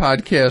new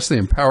podcast,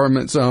 The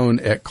Empowerment Zone,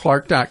 at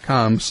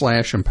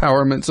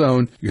clark.com/empowerment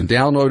zone. You can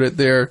download it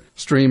there,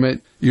 stream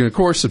it. You can, of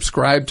course,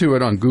 subscribe to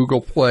it on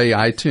Google Play,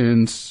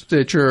 iTunes,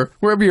 Stitcher,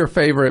 wherever your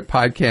favorite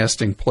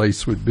podcasting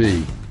place would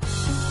be.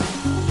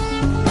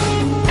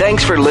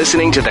 Thanks for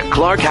listening to the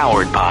Clark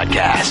Howard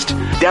Podcast.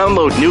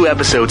 Download new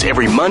episodes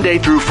every Monday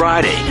through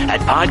Friday at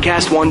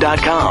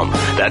podcastone.com.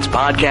 That's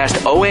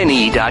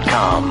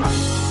podcastone.com.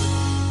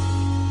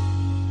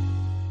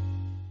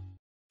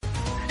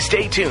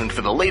 Stay tuned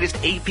for the latest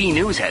AP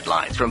News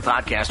headlines from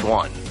Podcast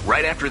One,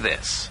 right after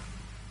this.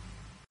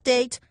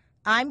 Update.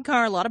 I'm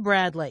Carlotta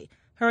Bradley.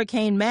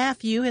 Hurricane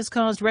Matthew has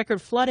caused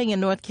record flooding in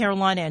North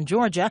Carolina and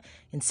Georgia.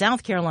 In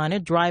South Carolina,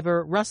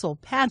 driver Russell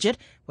Paget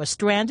was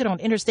stranded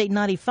on Interstate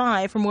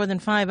 95 for more than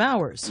 5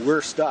 hours.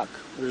 We're stuck.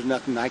 There's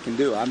nothing I can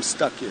do. I'm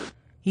stuck here.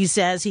 He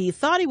says he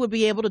thought he would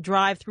be able to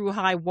drive through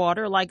high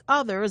water like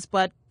others,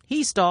 but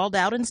he stalled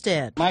out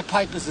instead. My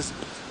pipe is as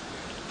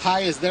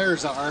high as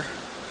theirs are.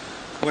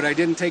 What I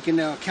didn't take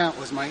into account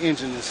was my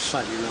engine is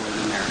slightly lower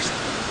than theirs.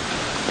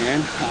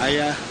 And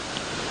I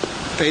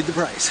paid the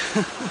price.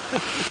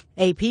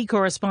 AP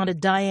correspondent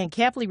Diane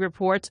Kepley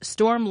reports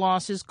storm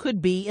losses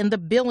could be in the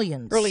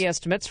billions. Early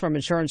estimates from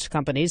insurance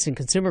companies and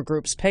consumer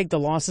groups peg the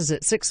losses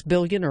at $6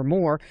 billion or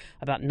more.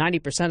 About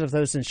 90% of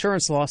those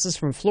insurance losses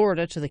from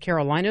Florida to the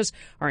Carolinas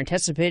are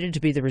anticipated to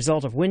be the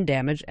result of wind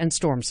damage and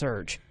storm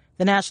surge.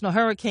 The National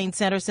Hurricane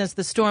Center says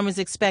the storm is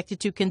expected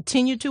to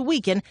continue to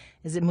weaken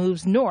as it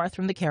moves north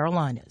from the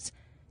Carolinas.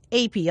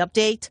 AP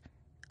Update.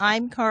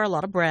 I'm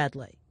Carlotta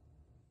Bradley.